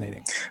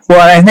fascinating.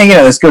 Well, I think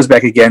this goes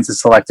back again to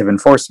selective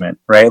enforcement,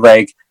 right?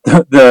 Like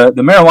the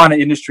marijuana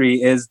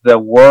industry is the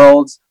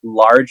world's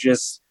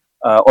largest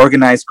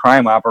organized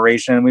crime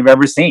operation we've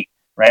ever seen,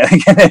 right?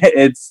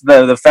 It's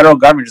the federal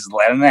government just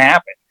letting it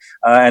happen.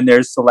 And they're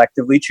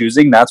selectively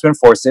choosing not to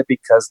enforce it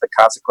because the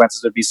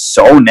consequences would be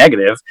so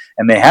negative,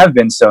 and they have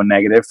been so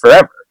negative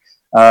forever.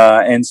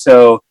 And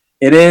so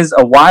it is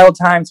a wild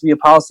time to be a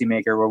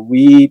policymaker where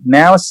we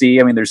now see,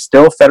 there's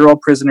still federal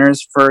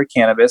prisoners for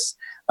cannabis,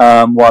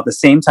 while at the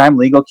same time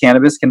legal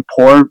cannabis can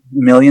pour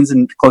millions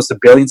and close to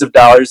billions of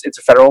dollars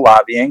into federal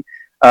lobbying.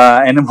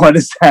 And what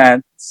does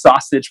that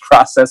sausage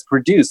process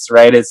produce,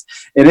 right? It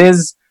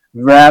is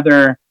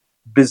rather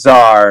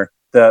bizarre,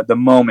 the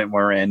moment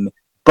we're in,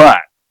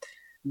 but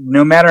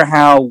no matter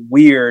how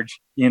weird,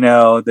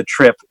 the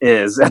trip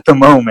is at the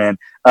moment,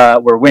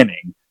 we're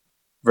winning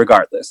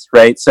regardless,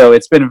 right? So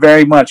it's been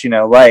very much,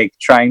 like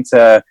trying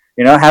to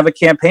have a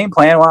campaign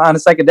plan on a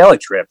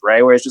psychedelic trip,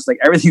 right? Where it's just like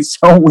everything's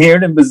so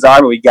weird and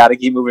bizarre, but we got to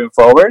keep moving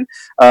forward.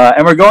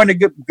 And we're going to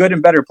good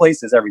and better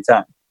places every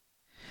time.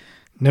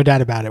 No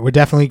doubt about it. We're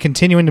definitely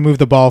continuing to move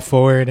the ball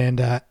forward.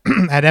 And at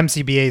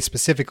MCBA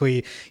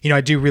specifically, I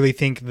do really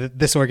think that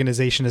this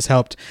organization has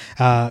helped,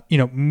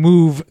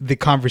 move the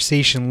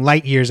conversation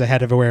light years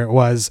ahead of where it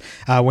was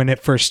when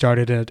it first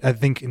started, I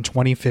think in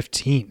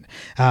 2015.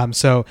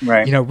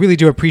 Right. Really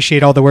do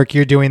appreciate all the work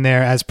you're doing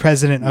there as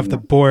president of the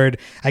board.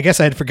 I guess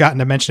I had forgotten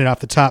to mention it off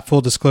the top. Full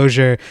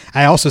disclosure,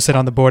 I also sit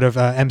on the board of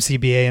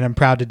MCBA, and I'm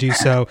proud to do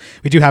so.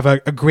 We do have a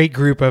great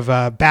group of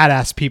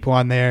badass people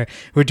on there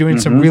who are doing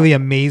some really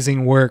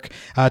amazing work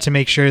to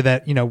make sure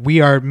that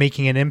we are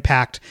making an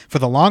impact for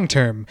the long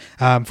term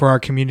for our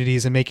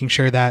communities, and making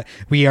sure that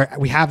we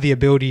have the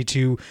ability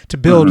to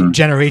build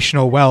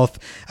generational wealth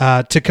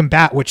to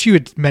combat what you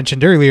had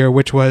mentioned earlier,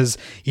 which was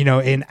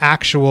an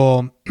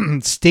actual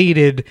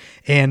stated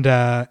and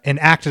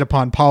acted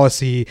upon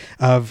policy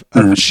of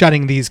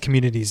shutting these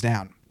communities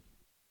down.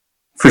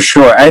 For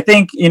sure. I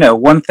think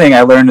one thing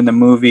I learned in the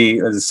movie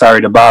is, sorry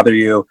to bother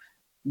you,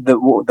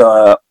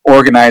 the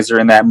organizer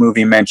in that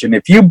movie mentioned,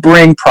 if you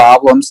bring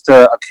problems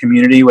to a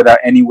community without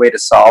any way to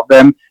solve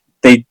them,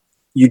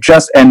 you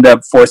just end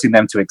up forcing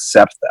them to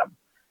accept them.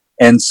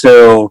 And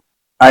so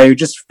I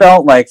just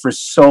felt like for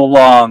so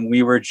long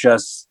we were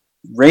just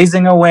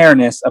raising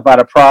awareness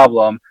about a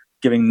problem,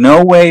 giving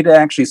no way to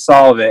actually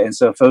solve it, and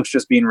so folks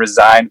just being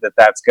resigned that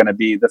that's going to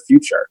be the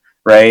future,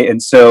 right?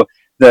 And so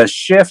the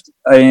shift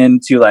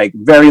into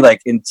very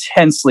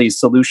intensely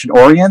solution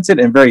oriented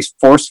and very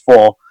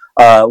forceful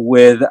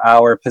with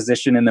our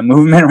position in the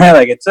movement,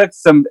 right? It took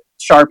some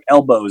sharp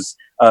elbows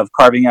of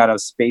carving out a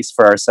space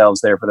for ourselves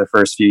there for the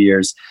first few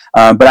years.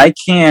 But I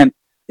can't,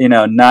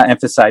 not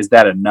emphasize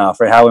that enough,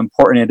 right? How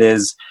important it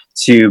is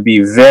to be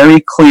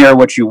very clear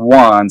what you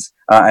want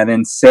and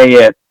then say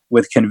it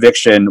with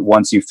conviction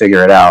once you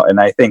figure it out. And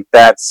I think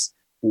that's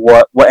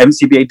what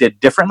MCBA did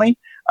differently.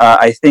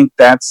 I think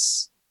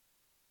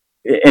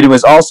it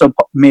was also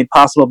made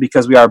possible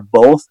because we are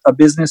both a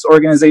business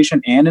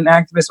organization and an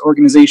activist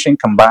organization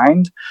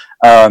combined,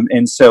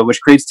 and so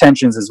which creates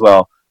tensions as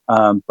well.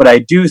 But I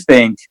do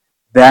think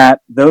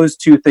that those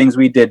two things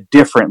we did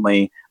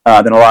differently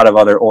than a lot of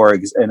other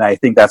orgs, and I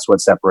think that's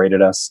what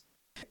separated us.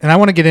 And I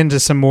want to get into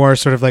some more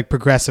sort of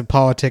progressive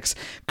politics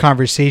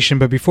conversation.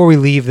 But before we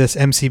leave this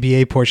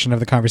MCBA portion of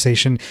the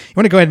conversation, you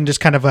want to go ahead and just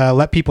kind of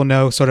let people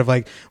know sort of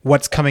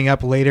what's coming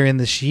up later in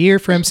this year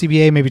for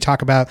MCBA, maybe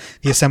talk about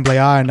the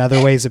Asamblea and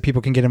other ways that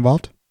people can get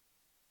involved?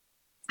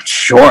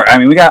 Sure. I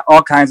mean, we got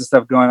all kinds of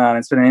stuff going on.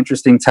 It's been an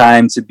interesting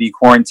time to be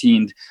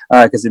quarantined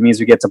because it means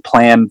we get to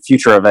plan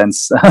future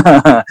events,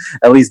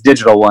 at least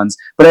digital ones.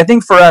 But I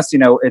think for us,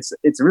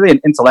 it's really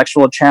an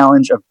intellectual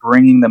challenge of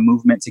bringing the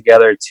movement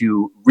together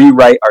to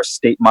rewrite our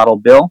state model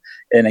bill.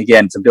 And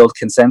again, to build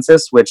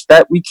consensus, which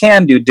that we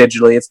can do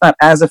digitally. It's not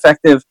as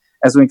effective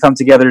as when we come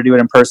together to do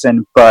it in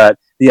person, but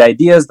the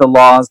ideas, the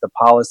laws, the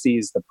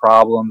policies, the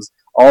problems,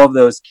 all of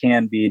those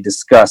can be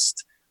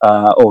discussed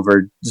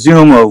over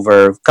Zoom,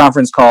 over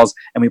conference calls,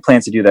 and we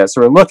plan to do that. So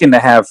we're looking to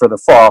have for the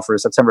fall, for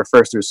September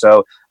 1st or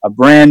so, a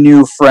brand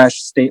new, fresh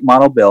state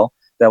model bill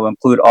that will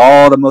include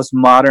all the most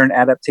modern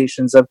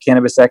adaptations of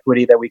cannabis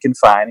equity that we can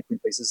find in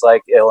places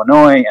like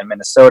Illinois and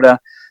Minnesota.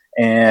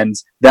 And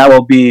that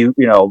will be,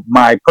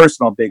 my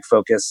personal big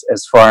focus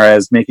as far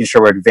as making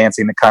sure we're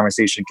advancing the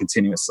conversation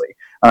continuously.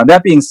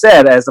 That being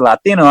said, as a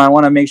Latino, I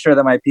want to make sure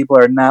that my people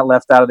are not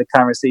left out of the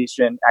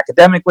conversation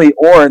academically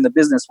or in the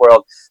business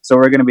world. So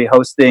we're going to be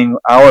hosting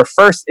our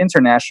first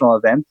international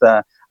event,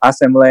 the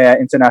Asamblea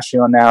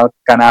Internacional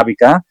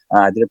Canábica.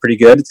 I did it pretty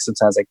good.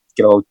 Sometimes I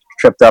get a little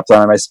tripped up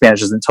on it. My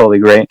Spanish isn't totally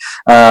great.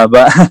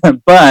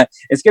 But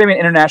it's going to be an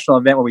international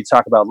event where we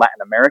talk about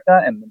Latin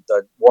America and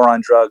the war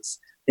on drugs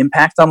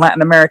impact on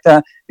Latin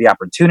America, the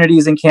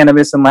opportunities in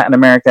cannabis in Latin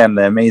America, and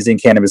the amazing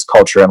cannabis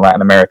culture in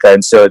Latin America.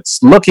 And so it's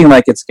looking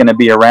like it's going to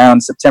be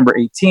around September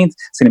 18th.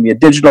 It's going to be a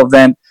digital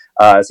event.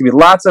 It's going to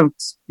be lots of,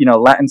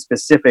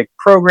 Latin-specific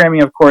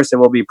programming, of course. It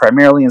will be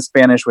primarily in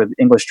Spanish with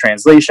English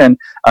translation.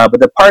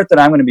 But the part that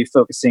I'm going to be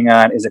focusing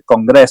on is a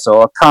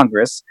Congreso, a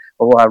Congress,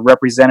 where we'll have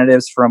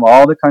representatives from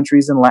all the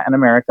countries in Latin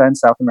America and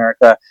South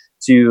America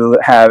to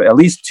have at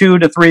least 2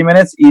 to 3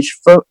 minutes each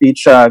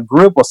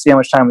group. We'll see how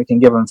much time we can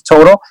give them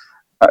total.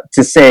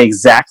 To say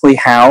exactly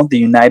how the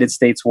United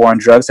States war on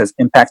drugs has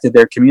impacted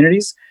their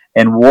communities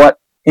and what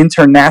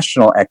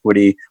international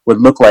equity would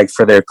look like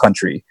for their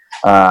country.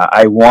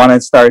 I want to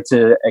start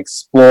to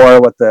explore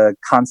what the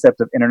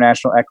concept of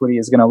international equity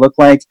is going to look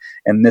like,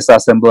 and this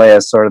Asamblea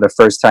is sort of the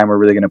first time we're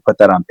really going to put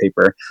that on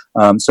paper.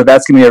 So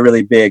that's going to be a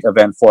really big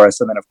event for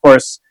us. And then, of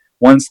course,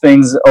 once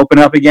things open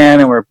up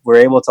again and we're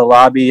able to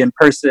lobby in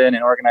person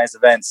and organize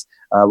events,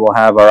 we'll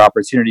have our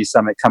Opportunity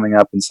Summit coming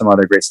up and some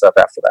other great stuff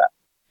after that.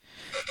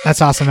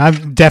 That's awesome.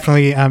 I'm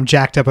definitely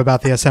jacked up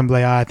about the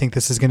Asamblea. I think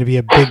this is going to be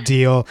a big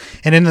deal.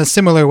 And in a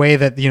similar way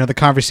that, the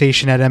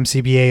conversation at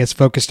MCBA is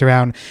focused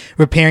around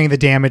repairing the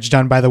damage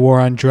done by the war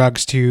on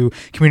drugs to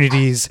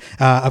communities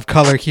of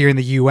color here in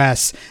the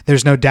U.S.,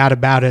 there's no doubt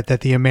about it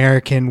that the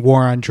American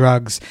war on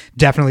drugs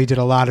definitely did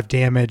a lot of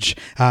damage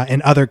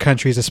in other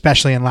countries,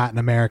 especially in Latin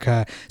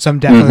America. So I'm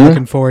definitely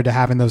looking forward to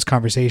having those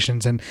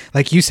conversations. And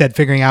like you said,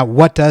 figuring out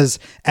what does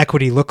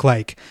equity look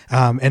like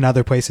in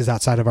other places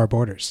outside of our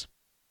borders.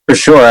 For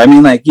sure. I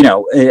mean,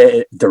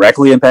 it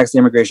directly impacts the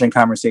immigration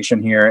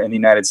conversation here in the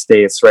United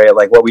States, right?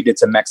 Like what we did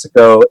to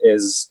Mexico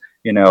is,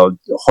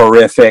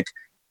 horrific.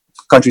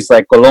 Countries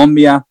like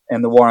Colombia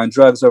and the war on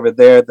drugs over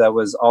there that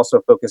was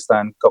also focused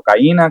on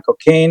cocaine,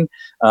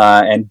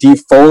 and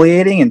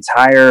defoliating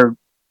entire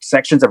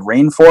sections of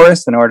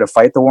rainforest in order to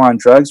fight the war on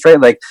drugs, right?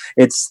 Like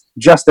it's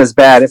just as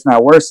bad, if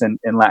not worse, in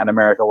Latin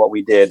America, what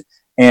we did.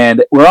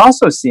 And we're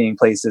also seeing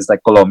places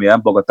like Colombia,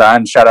 Bogota,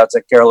 and shout out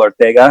to Carol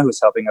Ortega, who's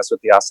helping us with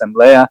the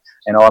Asamblea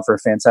and all of her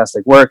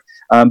fantastic work.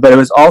 But it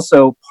was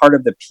also part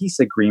of the peace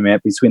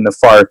agreement between the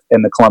FARC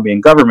and the Colombian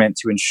government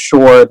to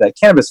ensure that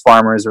cannabis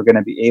farmers were going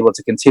to be able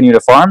to continue to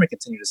farm and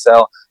continue to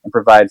sell and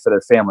provide for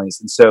their families.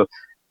 And so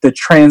the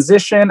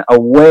transition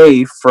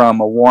away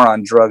from a war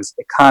on drugs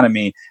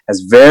economy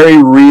has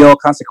very real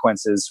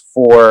consequences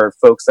for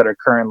folks that are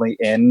currently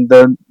in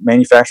the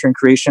manufacturing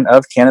creation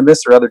of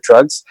cannabis or other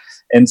drugs.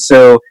 And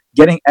so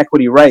getting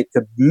equity right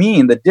could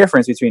mean the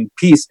difference between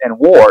peace and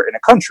war in a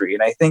country.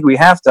 And I think we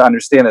have to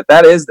understand that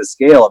that is the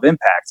scale of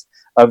impact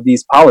of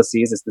these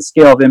policies. It's the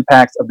scale of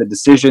impact of the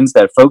decisions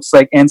that folks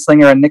like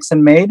Anslinger and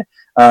Nixon made.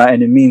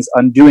 And it means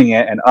undoing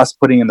it, and us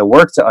putting in the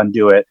work to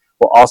undo it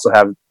will also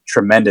have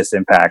tremendous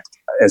impact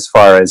as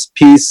far as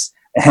peace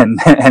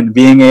and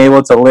being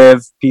able to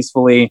live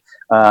peacefully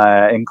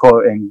in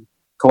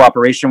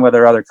cooperation with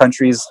our other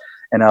countries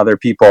and other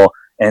people.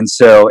 And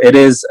so it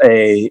is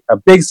a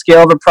big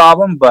scale of a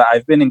problem, but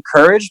I've been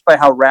encouraged by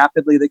how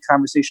rapidly the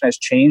conversation has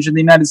changed in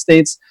the United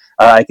States.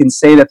 I can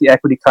say that the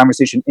equity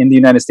conversation in the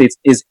United States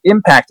is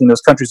impacting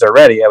those countries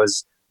already. I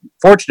was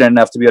fortunate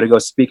enough to be able to go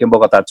speak in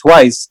Bogota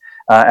twice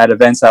at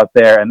events out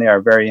there, and they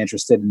are very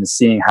interested in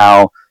seeing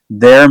how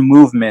their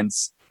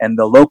movements and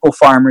the local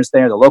farmers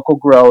there, the local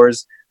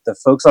growers, the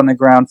folks on the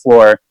ground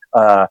floor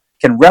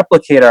can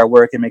replicate our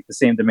work and make the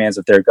same demands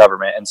of their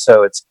government. And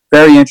so it's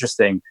very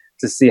interesting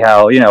to see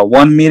how,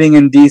 one meeting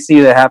in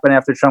DC that happened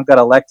after Trump got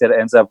elected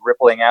ends up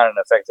rippling out and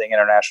affecting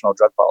international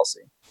drug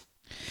policy.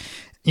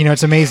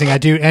 It's amazing.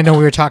 I know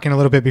we were talking a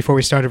little bit before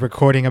we started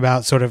recording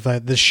about sort of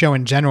the show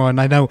in general.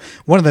 And I know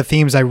one of the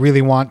themes I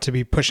really want to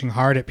be pushing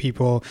hard at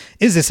people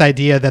is this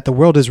idea that the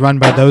world is run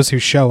by those who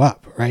show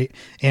up, right?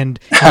 And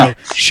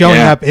showing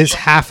up is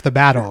half the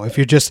battle. If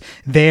you're just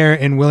there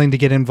and willing to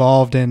get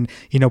involved and,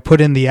 put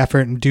in the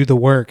effort and do the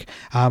work,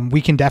 we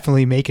can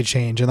definitely make a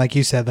change. And like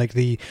you said, like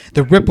the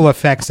ripple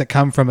effects that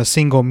come from a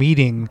single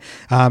meeting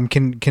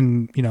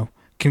can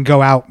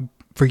go out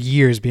for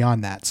years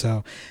beyond that.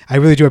 So I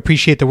really do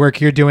appreciate the work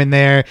you're doing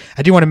there.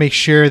 I do want to make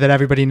sure that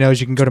everybody knows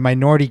you can go to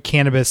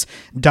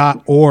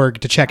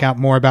minoritycannabis.org to check out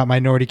more about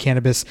Minority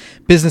Cannabis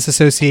Business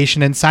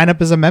Association and sign up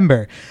as a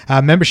member.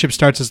 Membership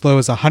starts as low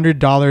as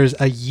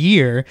 $100 a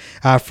year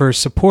for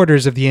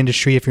supporters of the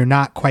industry if you're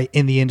not quite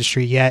in the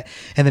industry yet.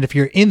 And then if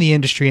you're in the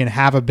industry and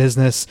have a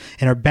business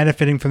and are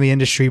benefiting from the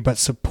industry but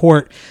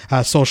support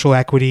social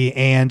equity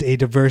and a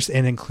diverse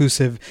and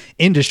inclusive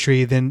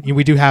industry, then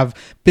we do have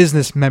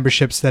business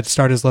memberships that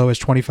start as low as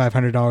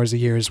 $2,500 a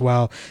year as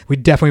well. We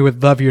definitely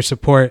would love your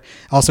support.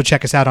 Also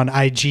check us out on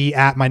IG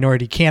at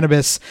Minority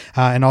Cannabis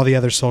and all the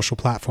other social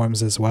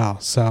platforms as well.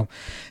 So,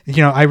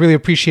 I really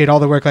appreciate all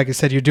the work, like I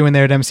said, you're doing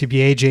there at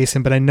MCBA,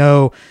 Jason, but I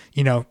know,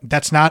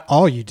 that's not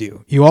all you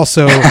do. You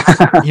also,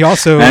 I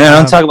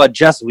don't talk about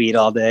just weed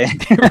all day.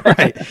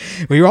 Right.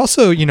 Well, you're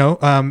also,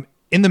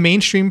 in the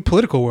mainstream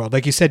political world.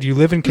 Like you said, you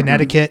live in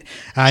Connecticut.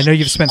 I know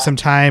you've spent some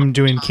time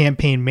doing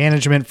campaign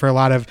management for a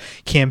lot of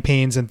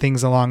campaigns and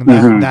things along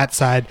that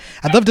side.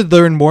 I'd love to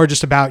learn more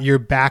just about your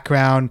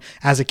background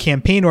as a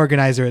campaign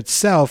organizer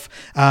itself,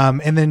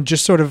 and then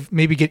just sort of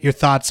maybe get your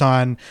thoughts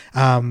on,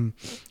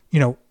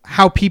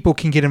 how people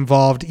can get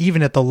involved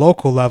even at the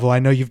local level. I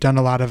know you've done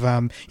a lot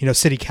of,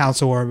 city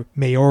council or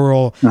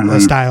mayoral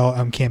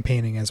style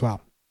campaigning as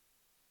well.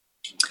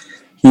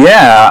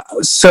 Yeah,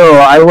 so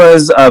I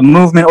was a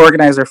movement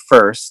organizer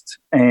first,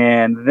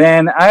 and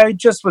then I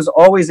just was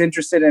always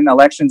interested in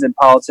elections and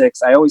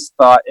politics. I always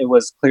thought it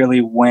was clearly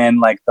when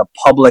the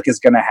public is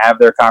going to have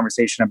their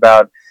conversation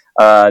about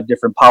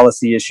different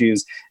policy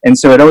issues, and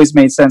so it always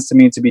made sense to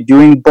me to be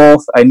doing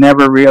both. I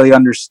never really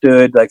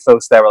understood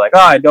folks that were like,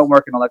 I don't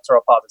work in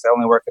electoral politics, I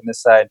only work in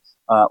this side,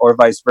 or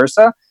vice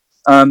versa.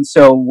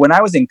 So when I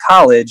was in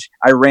college,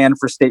 I ran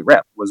for state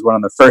rep, was one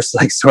of the first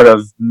sort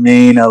of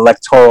main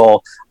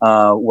electoral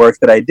work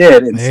that I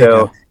did. And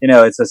so,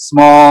 it's a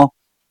small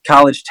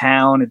college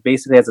town. It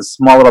basically has a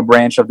small little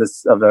branch of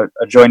the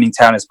adjoining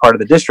town as part of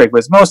the district, but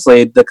it's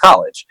mostly the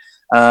college.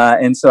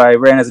 And so I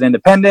ran as an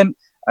independent,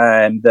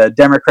 and the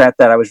Democrat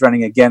that I was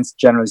running against,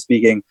 generally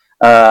speaking,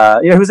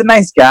 he was a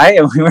nice guy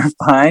and we were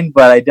fine,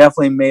 but I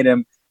definitely made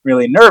him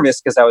really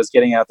nervous because I was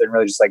getting out there and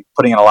really just like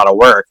putting in a lot of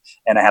work,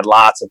 and I had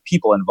lots of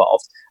people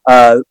involved.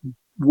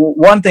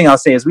 One thing I'll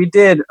say is we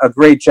did a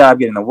great job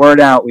getting the word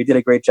out. We did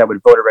a great job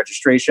with voter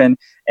registration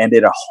and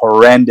did a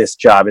horrendous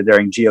job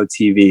during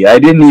GOTV. I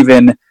didn't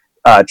even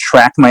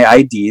track my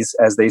IDs,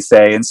 as they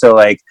say. And so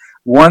like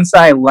once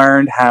I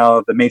learned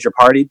how the major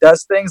party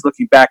does things,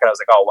 looking back, I was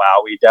like, oh,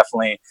 wow, we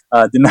definitely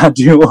did not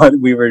do what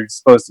we were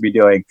supposed to be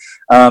doing.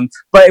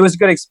 But it was a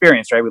good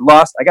experience, right? We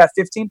lost. I got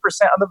 15%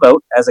 of the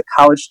vote as a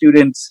college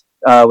student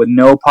with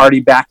no party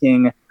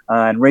backing.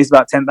 And raised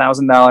about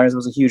 $10,000. It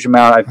was a huge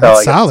amount. I felt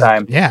like solid. At the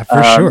time. Yeah,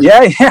 for sure.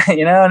 Yeah,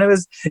 and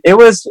it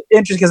was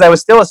interesting because I was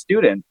still a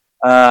student,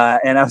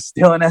 and I was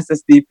still in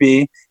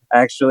SSDP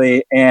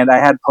actually, and I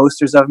had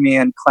posters of me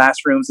in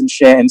classrooms and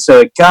shit. And so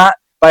it got,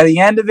 by the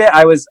end of it,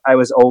 I was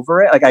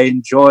over it. Like I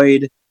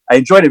enjoyed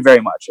it very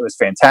much. It was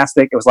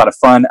fantastic. It was a lot of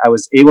fun. I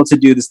was able to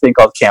do this thing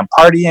called camp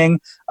partying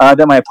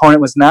that my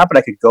opponent was not, but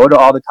I could go to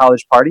all the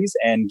college parties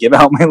and give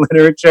out my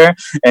literature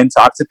and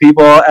talk to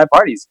people at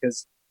parties.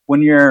 Because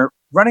when you're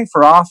running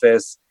for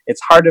office,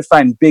 it's hard to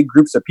find big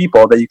groups of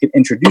people that you can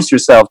introduce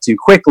yourself to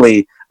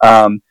quickly.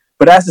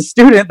 But as a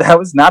student, that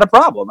was not a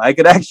problem. I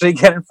could actually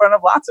get in front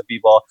of lots of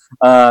people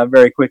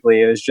very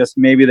quickly. It was just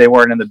maybe they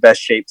weren't in the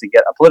best shape to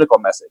get a political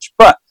message.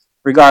 But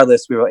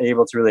regardless, we were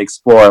able to really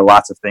explore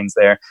lots of things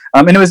there.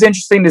 And it was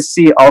interesting to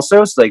see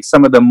also like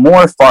some of the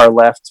more far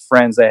left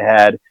friends I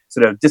had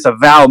sort of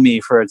disavow me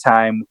for a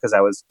time because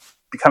I was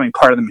becoming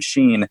part of the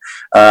machine.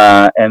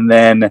 And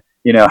then,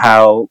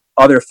 how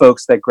other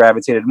folks that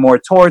gravitated more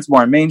towards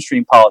more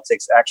mainstream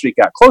politics actually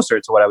got closer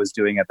to what I was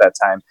doing at that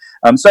time.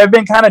 So I've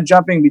been kind of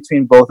jumping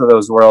between both of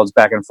those worlds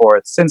back and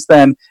forth since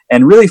then,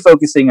 and really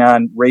focusing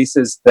on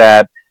races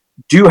that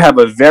do have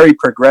a very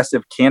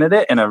progressive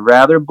candidate in a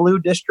rather blue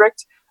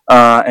district,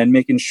 and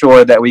making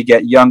sure that we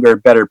get younger,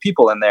 better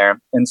people in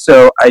there. And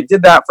so I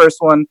did that first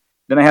one.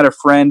 Then I had a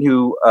friend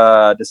who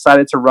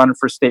decided to run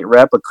for state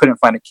rep but couldn't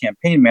find a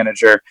campaign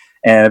manager,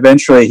 and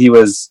eventually he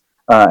was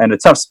in a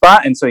tough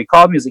spot, and so he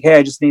called me. He was like, hey,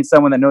 I just need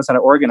someone that knows how to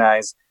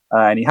organize,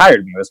 and he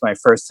hired me. It was my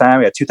first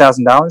time. I got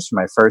 $2,000 for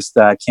my first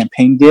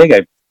campaign gig.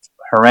 I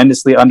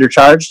horrendously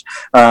undercharged,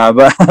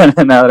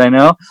 but now that I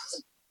know.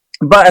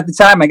 But at the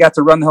time, I got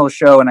to run the whole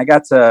show, and I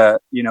got to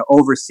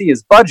oversee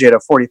his budget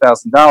of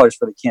 $40,000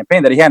 for the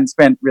campaign that he hadn't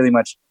spent really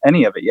much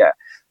any of it yet.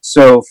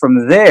 So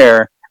from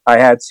there, I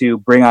had to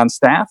bring on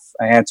staff.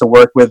 I had to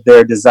work with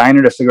their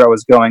designer to figure out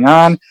what's going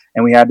on.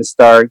 And we had to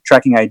start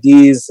tracking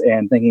IDs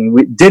and thinking.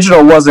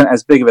 Digital wasn't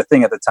as big of a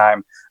thing at the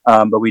time,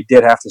 but we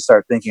did have to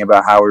start thinking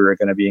about how we were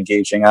going to be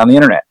engaging on the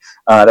internet.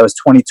 That was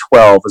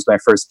 2012 was my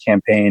first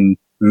campaign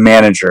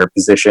manager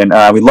position.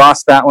 We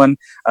lost that one.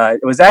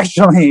 It was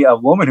actually a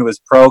woman who was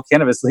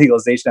pro-cannabis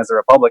legalization as a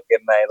Republican.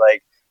 I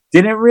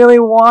didn't really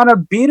want to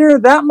beat her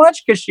that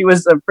much because she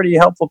was a pretty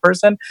helpful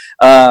person.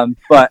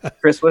 But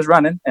Chris was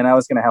running and I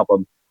was going to help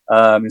him.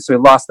 So we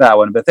lost that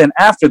one. But then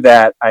after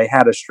that, I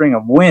had a string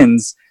of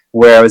wins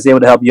where I was able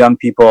to help young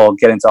people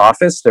get into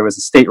office. There was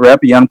a state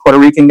rep, a young Puerto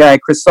Rican guy,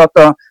 Chris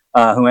Soto,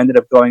 who ended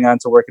up going on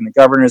to work in the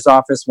governor's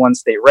office, one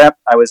state rep.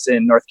 I was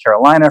in North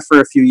Carolina for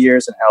a few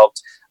years and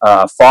helped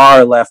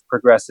far left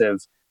progressive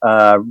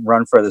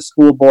run for the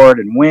school board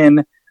and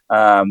win.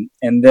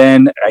 And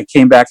then I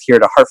came back here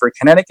to Hartford,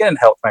 Connecticut and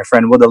helped my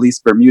friend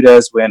Wildelise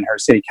Bermudez win her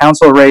city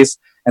council race,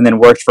 and then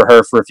worked for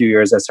her for a few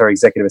years as her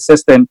executive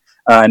assistant.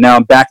 Now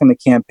I'm back in the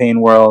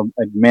campaign world,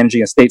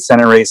 managing a state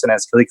senate race. And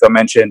as Kaliko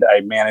mentioned, I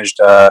managed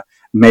a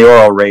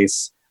mayoral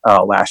race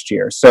last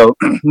year. So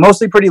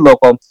mostly pretty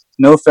local,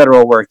 no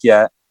federal work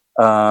yet.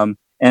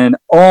 And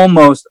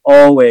almost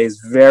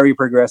always very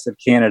progressive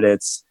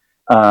candidates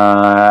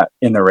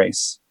in the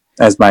race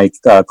as my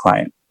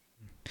client.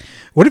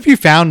 What have you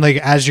found,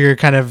 as you're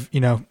kind of,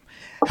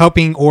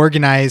 helping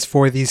organize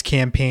for these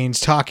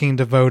campaigns, talking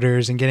to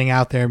voters and getting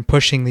out there and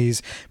pushing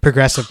these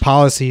progressive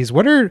policies?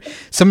 What are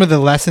some of the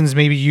lessons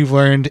maybe you've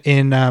learned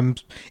in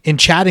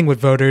chatting with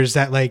voters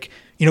that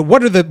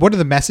what are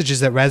the messages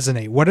that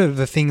resonate? What are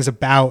the things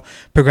about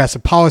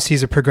progressive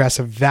policies or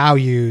progressive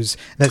values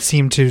that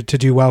seem to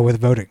do well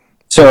with voting?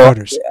 So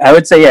I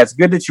would say, it's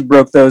good that you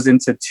broke those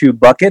into two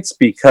buckets,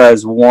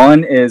 because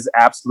one is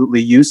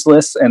absolutely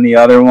useless and the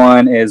other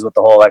one is what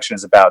the whole election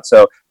is about.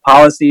 So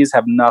policies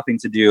have nothing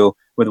to do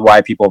with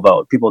why people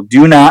vote. People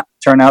do not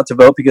turn out to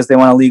vote because they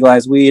want to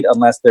legalize weed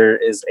unless there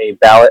is a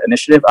ballot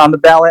initiative on the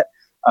ballot,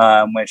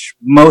 which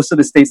most of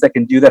the states that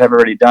can do that have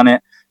already done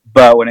it.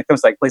 But when it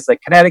comes to places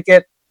like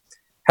Connecticut,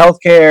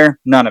 healthcare,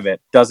 none of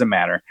it doesn't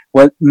matter.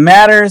 What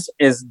matters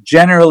is,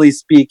 generally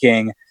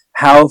speaking,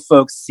 how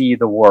folks see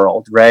the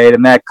world, right?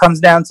 And that comes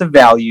down to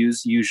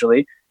values,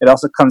 usually. It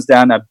also comes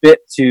down a bit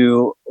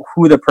to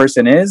who the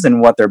person is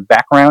and what their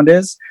background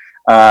is.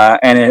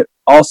 And it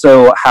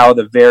also how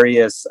the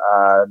various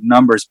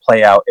numbers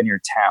play out in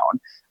your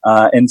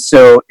town. And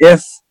so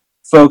if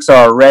folks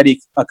are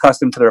already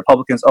accustomed to the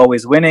Republicans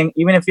always winning,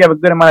 even if you have a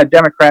good amount of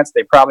Democrats,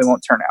 they probably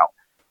won't turn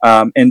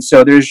out. And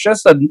so there's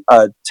just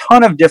a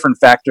ton of different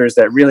factors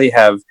that really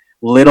have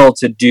little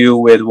to do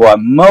with what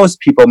most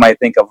people might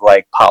think of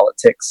like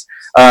politics.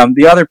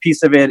 The other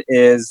piece of it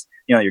is,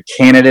 your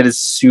candidate is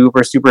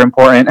super, super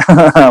important.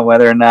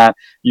 Whether or not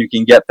you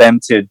can get them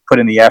to put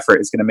in the effort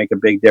is going to make a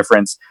big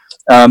difference.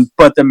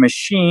 But the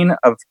machine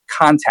of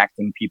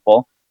contacting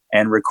people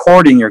and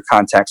recording your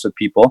contacts with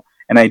people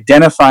and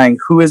identifying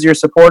who is your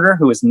supporter,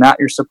 who is not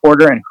your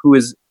supporter, and who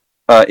is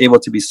able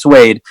to be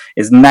swayed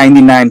is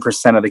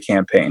 99% of the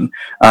campaign.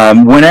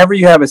 Whenever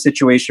you have a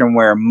situation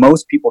where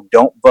most people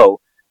don't vote,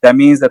 that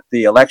means that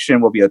the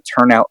election will be a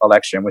turnout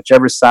election.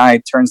 Whichever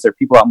side turns their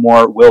people out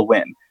more will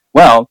win.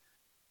 Well,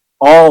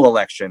 all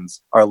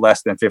elections are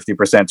less than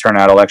 50%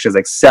 turnout elections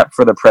except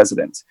for the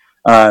president.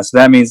 So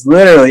that means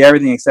literally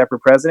everything except for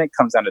president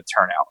comes down to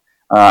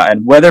turnout.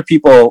 And whether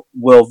people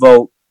will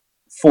vote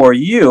for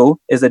you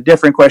is a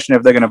different question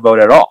if they're going to vote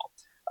at all.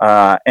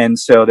 And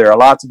so there are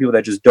lots of people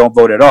that just don't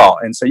vote at all.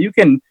 And so you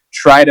can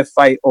try to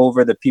fight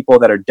over the people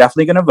that are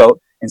definitely going to vote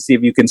and see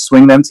if you can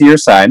swing them to your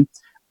side,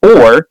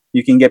 or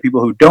you can get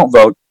people who don't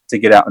vote to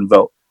get out and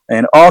vote.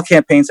 And all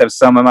campaigns have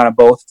some amount of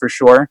both for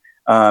sure.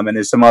 And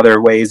there's some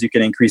other ways you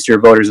can increase your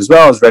voters as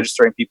well as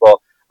registering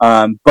people.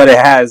 But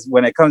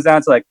when it comes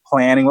down to like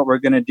planning what we're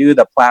going to do,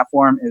 the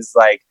platform is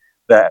like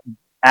the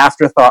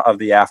afterthought of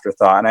the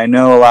afterthought. And I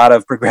know a lot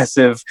of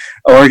progressive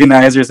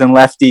organizers and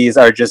lefties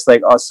are just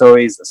like so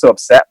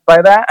upset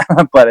by that,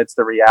 but it's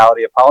the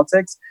reality of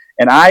politics.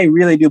 And I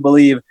really do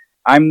believe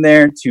I'm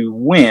there to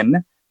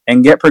win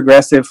and get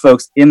progressive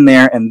folks in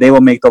there, and they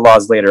will make the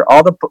laws later.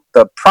 All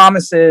the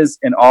promises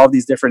and all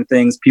these different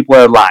things, people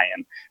are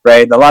lying,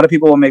 right? A lot of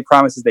people will make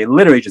promises they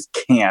literally just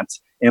can't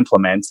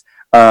implement.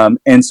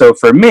 And so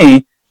for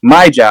me,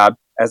 my job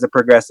as a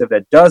progressive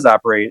that does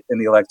operate in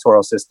the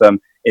electoral system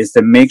is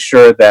to make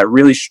sure that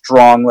really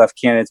strong left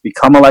candidates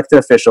become elected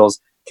officials,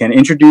 can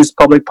introduce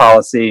public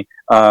policy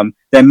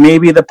that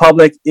maybe the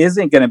public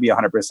isn't going to be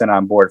 100%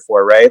 on board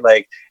for, right?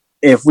 Like,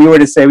 if we were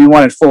to say we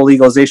wanted full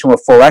legalization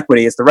with full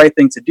equity, it's the right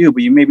thing to do,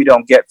 but you maybe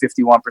don't get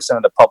 51%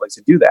 of the public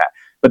to do that.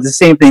 But the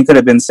same thing could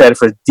have been said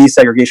for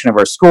desegregation of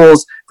our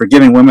schools, for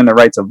giving women the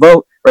right to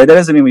vote, right? That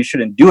doesn't mean we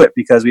shouldn't do it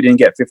because we didn't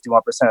get 51%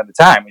 of the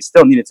time. We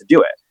still needed to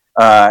do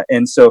it.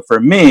 And so for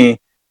me,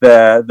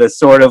 the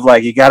sort of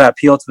like, you got to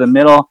appeal to the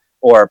middle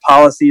or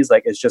policies,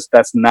 like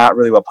that's not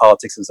really what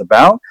politics is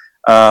about.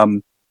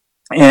 And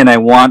I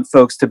want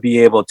folks to be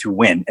able to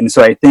win. And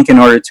so I think in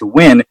order to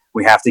win,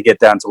 we have to get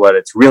down to what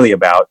it's really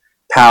about: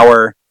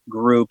 power,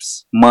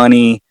 groups,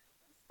 money,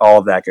 all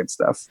of that good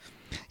stuff.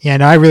 Yeah,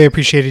 no, I really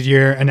appreciated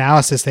your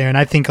analysis there. And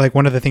I think like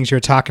one of the things you're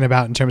talking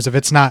about in terms of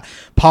it's not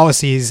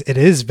policies, it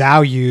is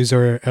values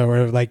or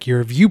like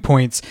your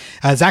viewpoints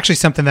is actually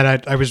something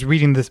that I was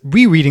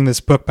rereading this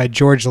book by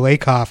George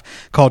Lakoff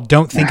called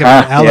Don't Think of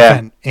an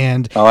Elephant. Yeah.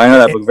 And I know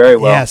that book very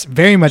well. Yes,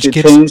 very much. It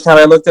changed how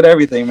I looked at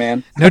everything,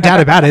 man. No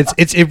doubt about it.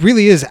 It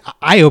really is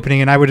eye-opening.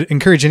 And I would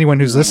encourage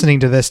anyone who's listening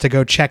to this to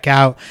go check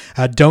out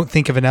Don't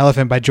Think of an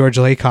Elephant by George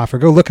Lakoff, or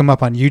go look him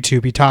up on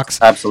YouTube. He talks,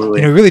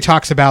 absolutely, really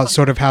talks about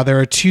sort of how there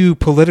are two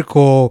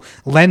political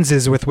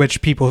lenses with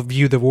which people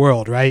view the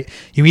world, right?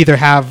 You either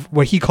have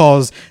what he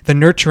calls the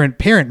nurturant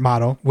parent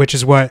model, which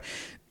is what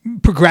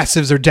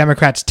progressives or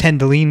Democrats tend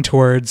to lean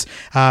towards,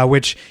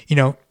 which,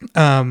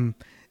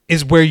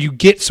 is where you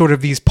get sort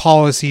of these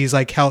policies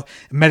like health,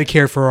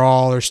 Medicare for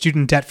all, or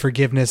student debt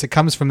forgiveness. It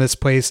comes from this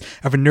place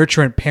of a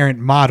nurturant parent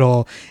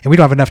model. And we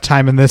don't have enough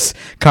time in this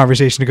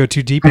conversation to go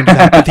too deep into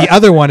that. But the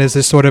other one is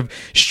this sort of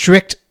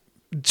strict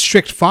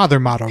father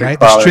model, right?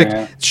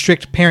 The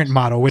strict parent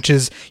model, which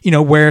is,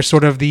 where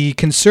sort of the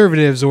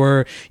conservatives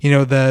or,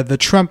 the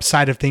Trump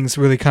side of things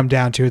really come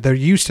down to. They're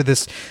used to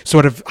this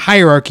sort of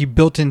hierarchy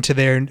built into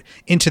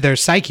their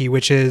psyche,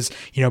 which is,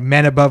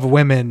 men above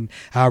women,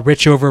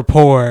 rich over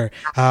poor,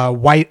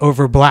 white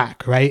over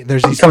black, right?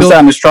 There's these comes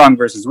down to strong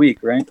versus weak,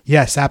 right?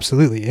 Yes,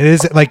 absolutely. It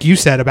is, like you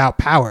said, about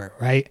power,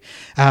 right?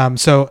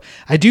 So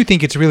I do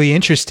think it's really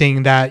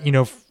interesting that,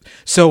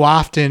 so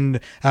often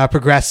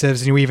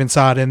progressives, and we even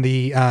saw it in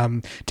the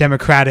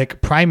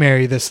Democratic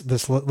primary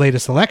this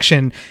latest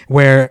election,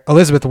 where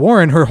Elizabeth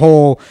Warren, her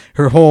whole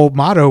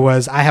motto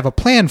was, "I have a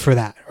plan for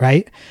that."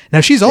 Right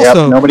now, she's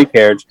also nobody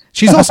cared.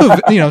 She's also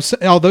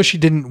although she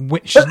didn't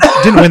win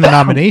the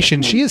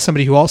nomination, she is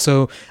somebody who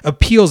also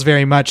appeals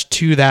very much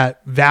to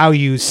that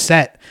value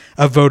set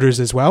of voters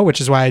as well, which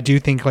is why I do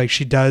think like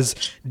she does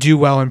do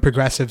well in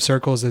progressive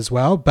circles as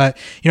well. But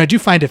I do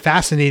find it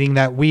fascinating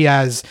that we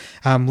as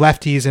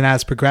lefties and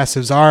as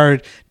progressives are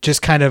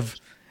just kind of,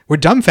 we're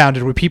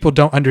dumbfounded when people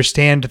don't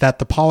understand that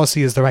the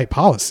policy is the right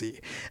policy.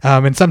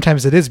 And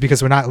sometimes it is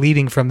because we're not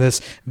leading from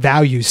this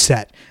value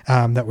set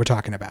that we're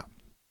talking about.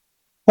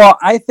 Well,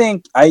 I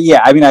think, I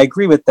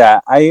agree with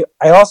that. I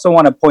also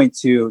want to point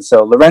to,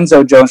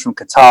 Lorenzo Jones from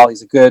Catal,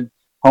 he's a good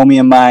homie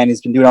of mine.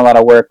 He's been doing a lot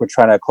of work. We're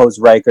trying to close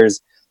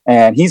Rikers.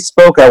 And he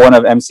spoke at one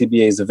of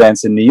MCBA's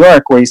events in New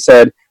York where he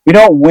said, we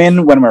don't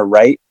win when we're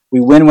right. We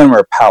win when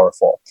we're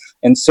powerful.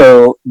 And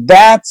so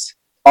that's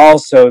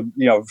also,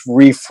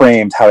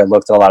 reframed how I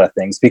looked at a lot of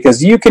things,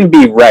 because you can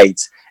be right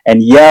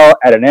and yell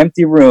at an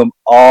empty room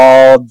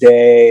all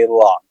day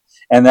long.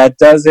 And that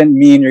doesn't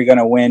mean you're going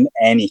to win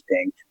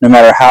anything, no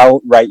matter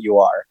how right you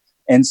are.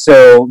 And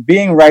so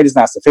being right is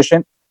not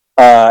sufficient.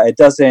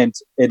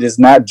 It is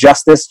not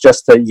justice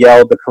just to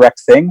yell the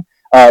correct thing.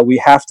 We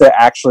have to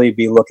actually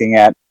be looking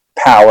at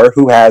power,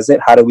 who has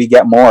it, how do we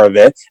get more of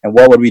it, and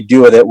what would we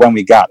do with it when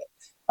we got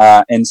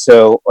it.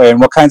 And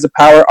what kinds of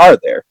power are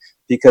there?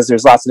 Because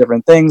there's lots of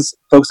different things.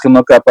 Folks can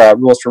look up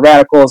Rules for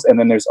Radicals, and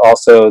then there's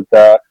also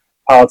the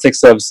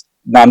Politics of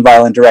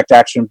Nonviolent Direct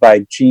Action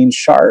by Gene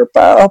Sharp.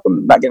 I hope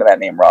I'm not getting that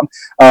name wrong.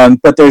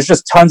 But there's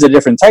just tons of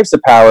different types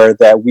of power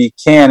that we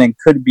can and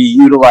could be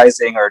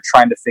utilizing or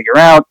trying to figure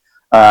out.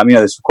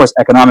 There's, of course,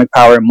 economic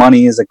power.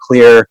 Money is a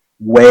clear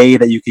way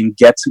that you can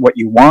get to what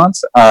you want.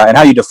 And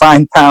how you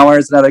define power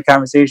is another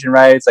conversation,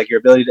 right? It's like your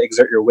ability to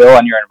exert your will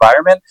on your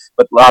environment,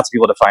 but lots of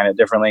people define it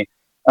differently.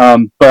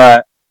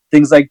 But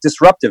things like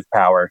disruptive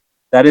power,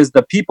 that is,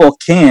 the people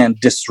can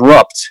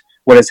disrupt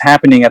what is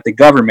happening at the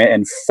government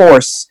and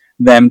force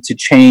them to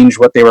change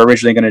what they were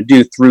originally going to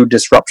do through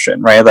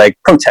disruption, right? Like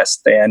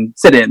protests and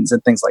sit-ins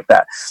and things like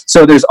that.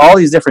 So there's all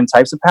these different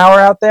types of power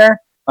out there,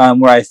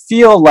 where I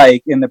feel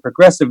like in the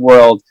progressive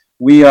world,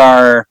 we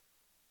are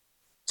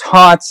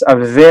taught a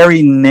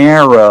very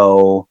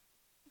narrow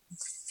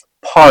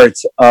part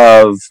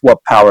of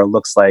what power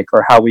looks like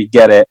or how we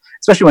get it.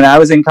 Especially when I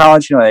was in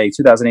college, like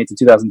 2008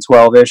 to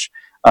 2012-ish,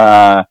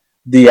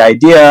 the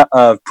idea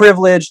of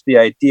privilege, the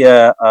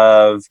idea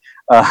of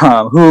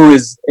who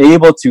is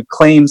able to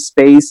claim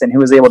space and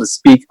who is able to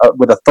speak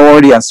with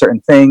authority on certain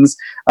things.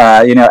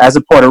 As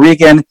a Puerto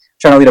Rican,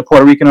 trying to lead a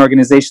Puerto Rican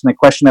organization, the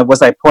question of,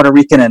 was I Puerto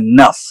Rican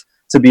enough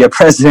to be a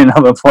president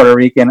of a Puerto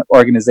Rican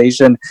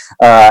organization?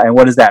 And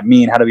what does that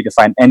mean? How do we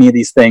define any of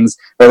these things?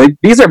 But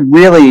these are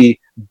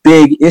really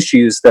big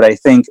issues that I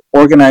think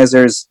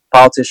organizers,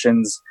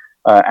 politicians,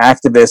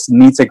 activists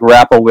need to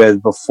grapple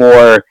with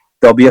before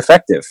they'll be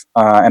effective.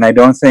 And I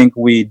don't think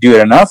we do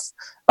it enough.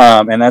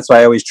 And that's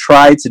why I always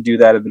try to do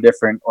that in the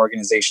different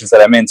organizations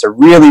that I'm in, to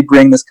really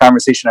bring this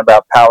conversation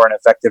about power and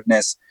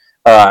effectiveness,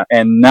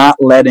 and not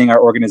letting our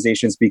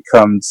organizations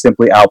become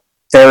simply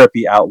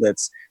therapy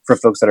outlets for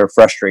folks that are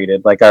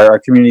frustrated. Like our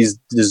communities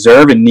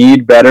deserve and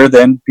need better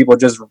than people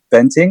just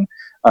venting.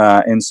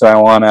 And so I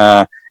want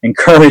to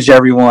encourage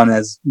everyone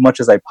as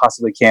much as I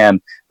possibly can,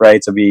 right,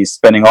 to be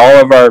spending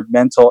all of our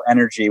mental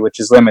energy, which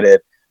is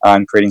limited,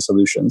 on creating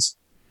solutions.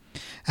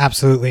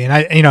 Absolutely. And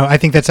I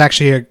think that's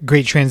actually a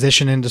great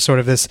transition into sort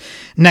of this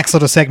next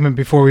little segment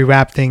before we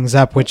wrap things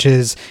up, which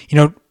is,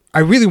 I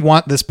really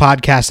want this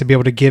podcast to be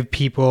able to give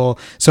people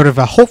sort of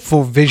a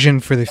hopeful vision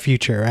for the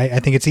future, right?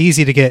 I think it's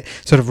easy to get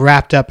sort of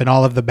wrapped up in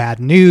all of the bad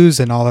news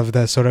and all of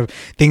the sort of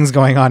things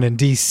going on in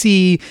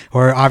DC,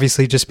 or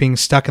obviously just being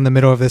stuck in the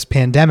middle of this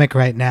pandemic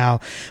right now.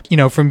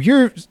 From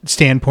your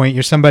standpoint,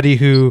 you're somebody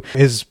who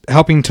is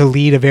helping to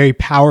lead a very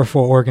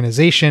powerful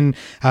organization,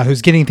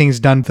 who's getting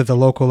things done at the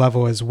local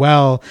level as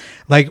well.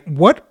 Like,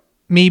 what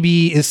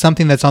maybe is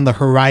something that's on the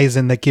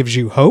horizon that gives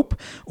you hope,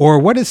 or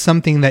what is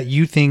something that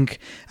you think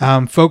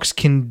folks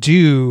can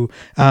do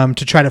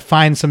to try to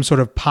find some sort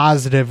of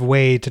positive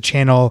way to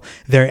channel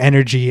their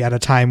energy at a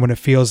time when it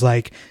feels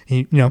like,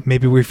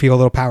 maybe we feel a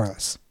little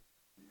powerless?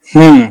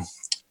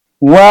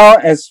 Well,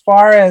 as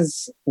far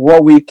as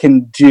what we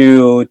can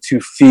do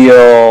to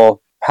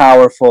feel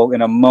powerful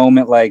in a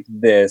moment like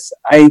this,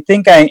 I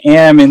think I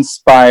am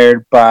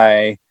inspired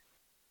by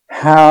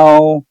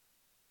how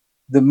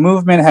the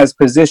movement has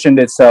positioned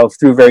itself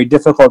through very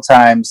difficult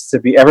times to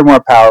be ever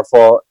more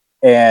powerful.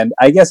 And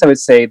I guess I would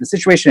say the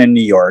situation in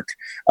New York.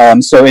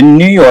 So in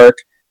New York,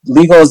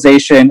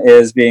 legalization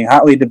is being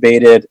hotly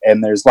debated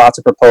and there's lots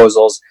of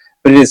proposals,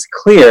 but it is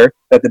clear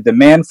that the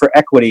demand for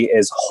equity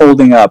is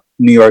holding up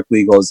New York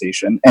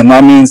legalization. And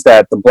that means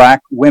that the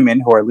Black women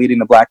who are leading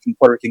the Black and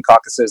Puerto Rican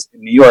caucuses in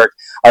New York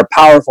are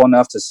powerful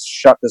enough to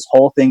shut this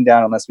whole thing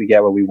down unless we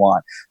get what we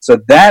want. So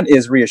that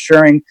is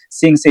reassuring.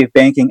 Seeing safe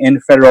banking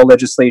in federal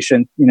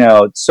legislation,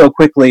 so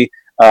quickly,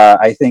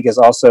 I think is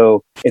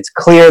also, it's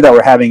clear that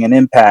we're having an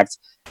impact.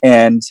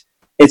 And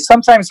it's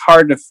sometimes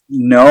hard to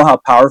know how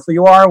powerful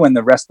you are when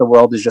the rest of the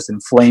world is just in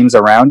flames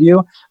around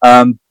you.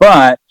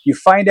 But you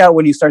find out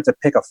when you start to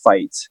pick a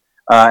fight.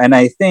 And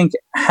I think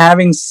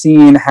having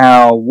seen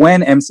how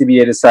when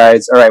MCBA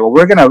decides, all right, well,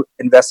 we're going to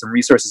invest some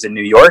resources in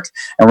New York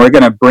and we're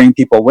going to bring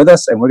people with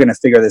us and we're going to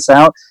figure this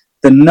out,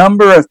 the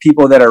number of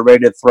people that are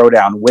ready to throw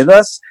down with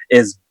us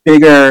is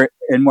bigger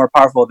and more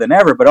powerful than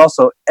ever. But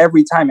also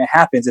every time it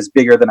happens, it's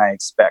bigger than I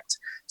expect.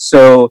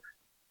 So,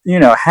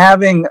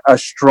 having a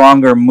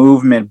stronger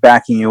movement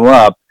backing you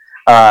up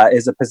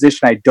is a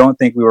position I don't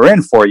think we were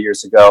in 4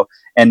 years ago.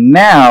 And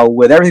now,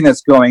 with everything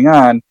that's going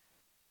on,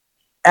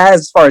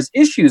 as far as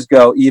issues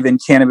go, even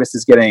cannabis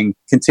is getting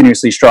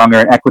continuously stronger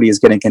and equity is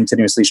getting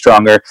continuously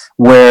stronger,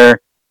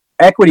 where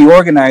equity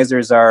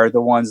organizers are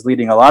the ones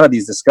leading a lot of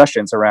these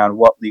discussions around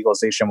what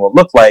legalization will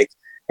look like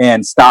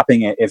and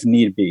stopping it if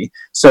need be.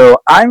 So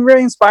I'm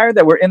very inspired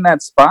that we're in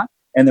that spot.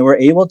 and then we're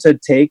able to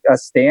take a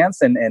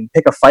stance and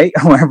pick a fight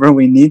wherever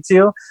we need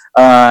to,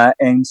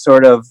 and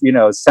sort of,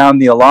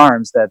 sound the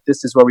alarms that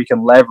this is where we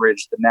can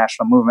leverage the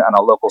national movement on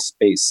a local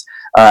space.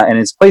 And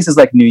it's places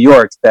like New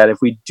York that if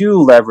we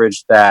do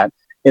leverage that,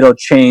 it'll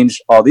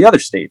change all the other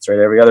states, right?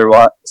 Every other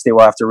state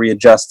will have to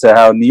readjust to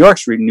how New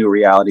York's new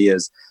reality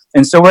is.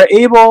 And so we're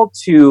able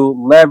to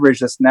leverage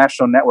this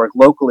national network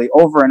locally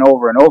over and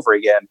over and over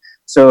again.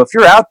 So if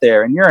you're out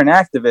there and you're an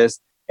activist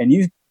and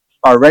you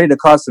are ready to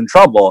cause some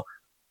trouble,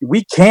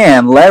 we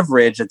can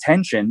leverage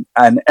attention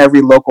on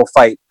every local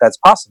fight that's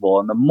possible.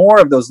 And the more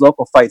of those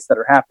local fights that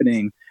are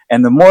happening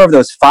and the more of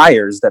those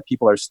fires that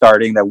people are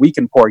starting that we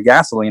can pour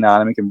gasoline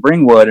on, and we can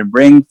bring wood and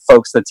bring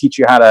folks that teach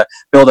you how to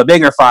build a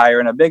bigger fire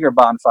and a bigger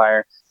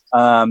bonfire,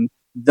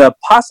 the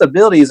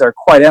possibilities are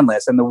quite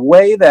endless. And the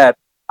way that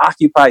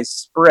Occupy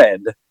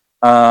spread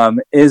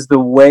is the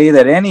way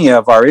that any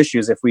of our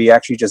issues, if we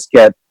actually just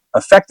get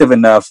effective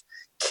enough,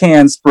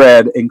 can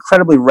spread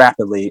incredibly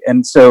rapidly.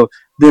 And so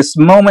this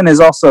moment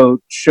has also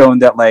shown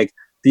that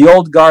the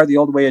old guard, the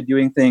old way of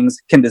doing things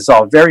can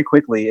dissolve very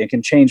quickly and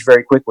can change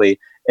very quickly.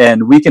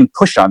 And we can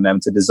push on them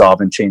to dissolve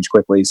and change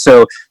quickly.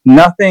 So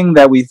nothing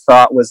that we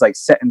thought was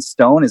set in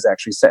stone is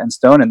actually set in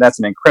stone. And that's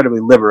an incredibly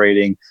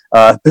liberating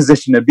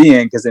position to be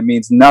in, because it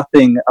means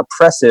nothing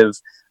oppressive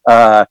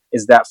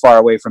is that far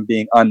away from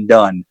being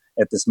undone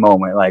at this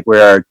moment.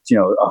 We're,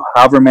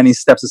 however many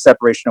steps of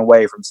separation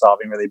away from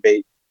solving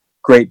really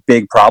great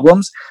big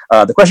problems.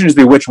 The question is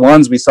which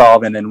ones we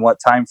solve and in what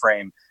time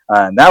frame.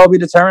 And that will be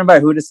determined by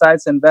who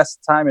decides to invest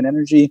time and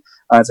energy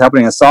to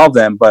helping us solve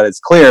them. But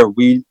it's clear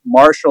we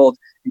marshaled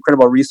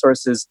incredible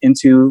resources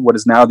into what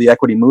is now the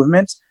equity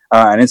movement,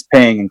 and it's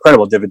paying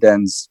incredible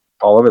dividends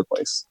all over the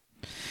place.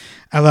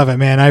 I love it,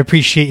 man. I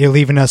appreciate you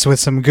leaving us with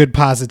some good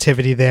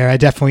positivity there. I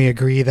definitely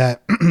agree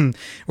that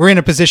we're in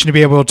a position to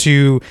be able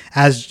to,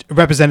 as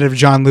Representative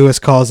John Lewis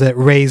calls it,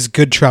 raise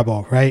good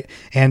trouble, right?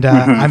 And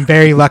I'm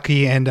very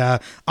lucky and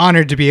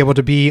honored to be able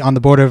to be on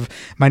the board of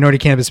Minority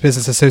Cannabis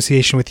Business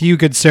Association with you,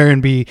 good sir,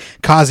 and be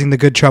causing the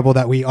good trouble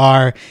that we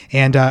are.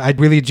 And I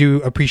really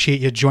do appreciate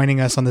you joining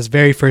us on this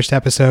very first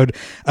episode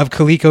of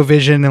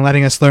ColecoVision and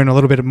letting us learn a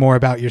little bit more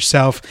about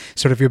yourself,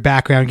 sort of your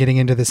background getting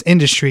into this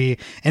industry,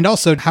 and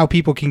also how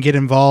people can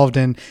get involved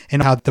and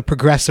how the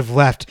progressive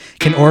left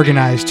can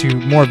organize to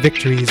more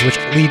victories, which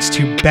leads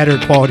to better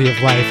quality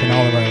of life in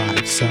all of our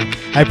lives. So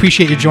I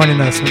appreciate you joining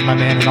us, my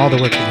man, and all the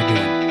work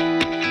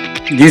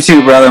that you're doing. You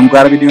too, brother. I'm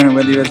glad to be doing it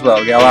with you as well.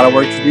 We got a lot of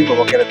work to do, but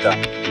we'll get it done.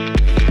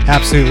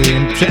 Absolutely.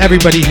 And to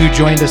everybody who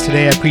joined us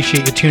today, I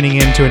appreciate you tuning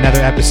in to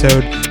another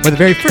episode, or the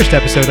very first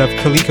episode of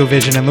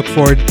ColecoVision, and look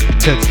forward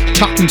to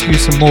talking to you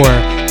some more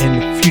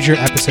in future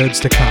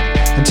episodes to come.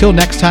 Until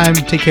next time,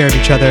 take care of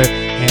each other,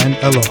 and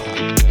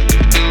aloha.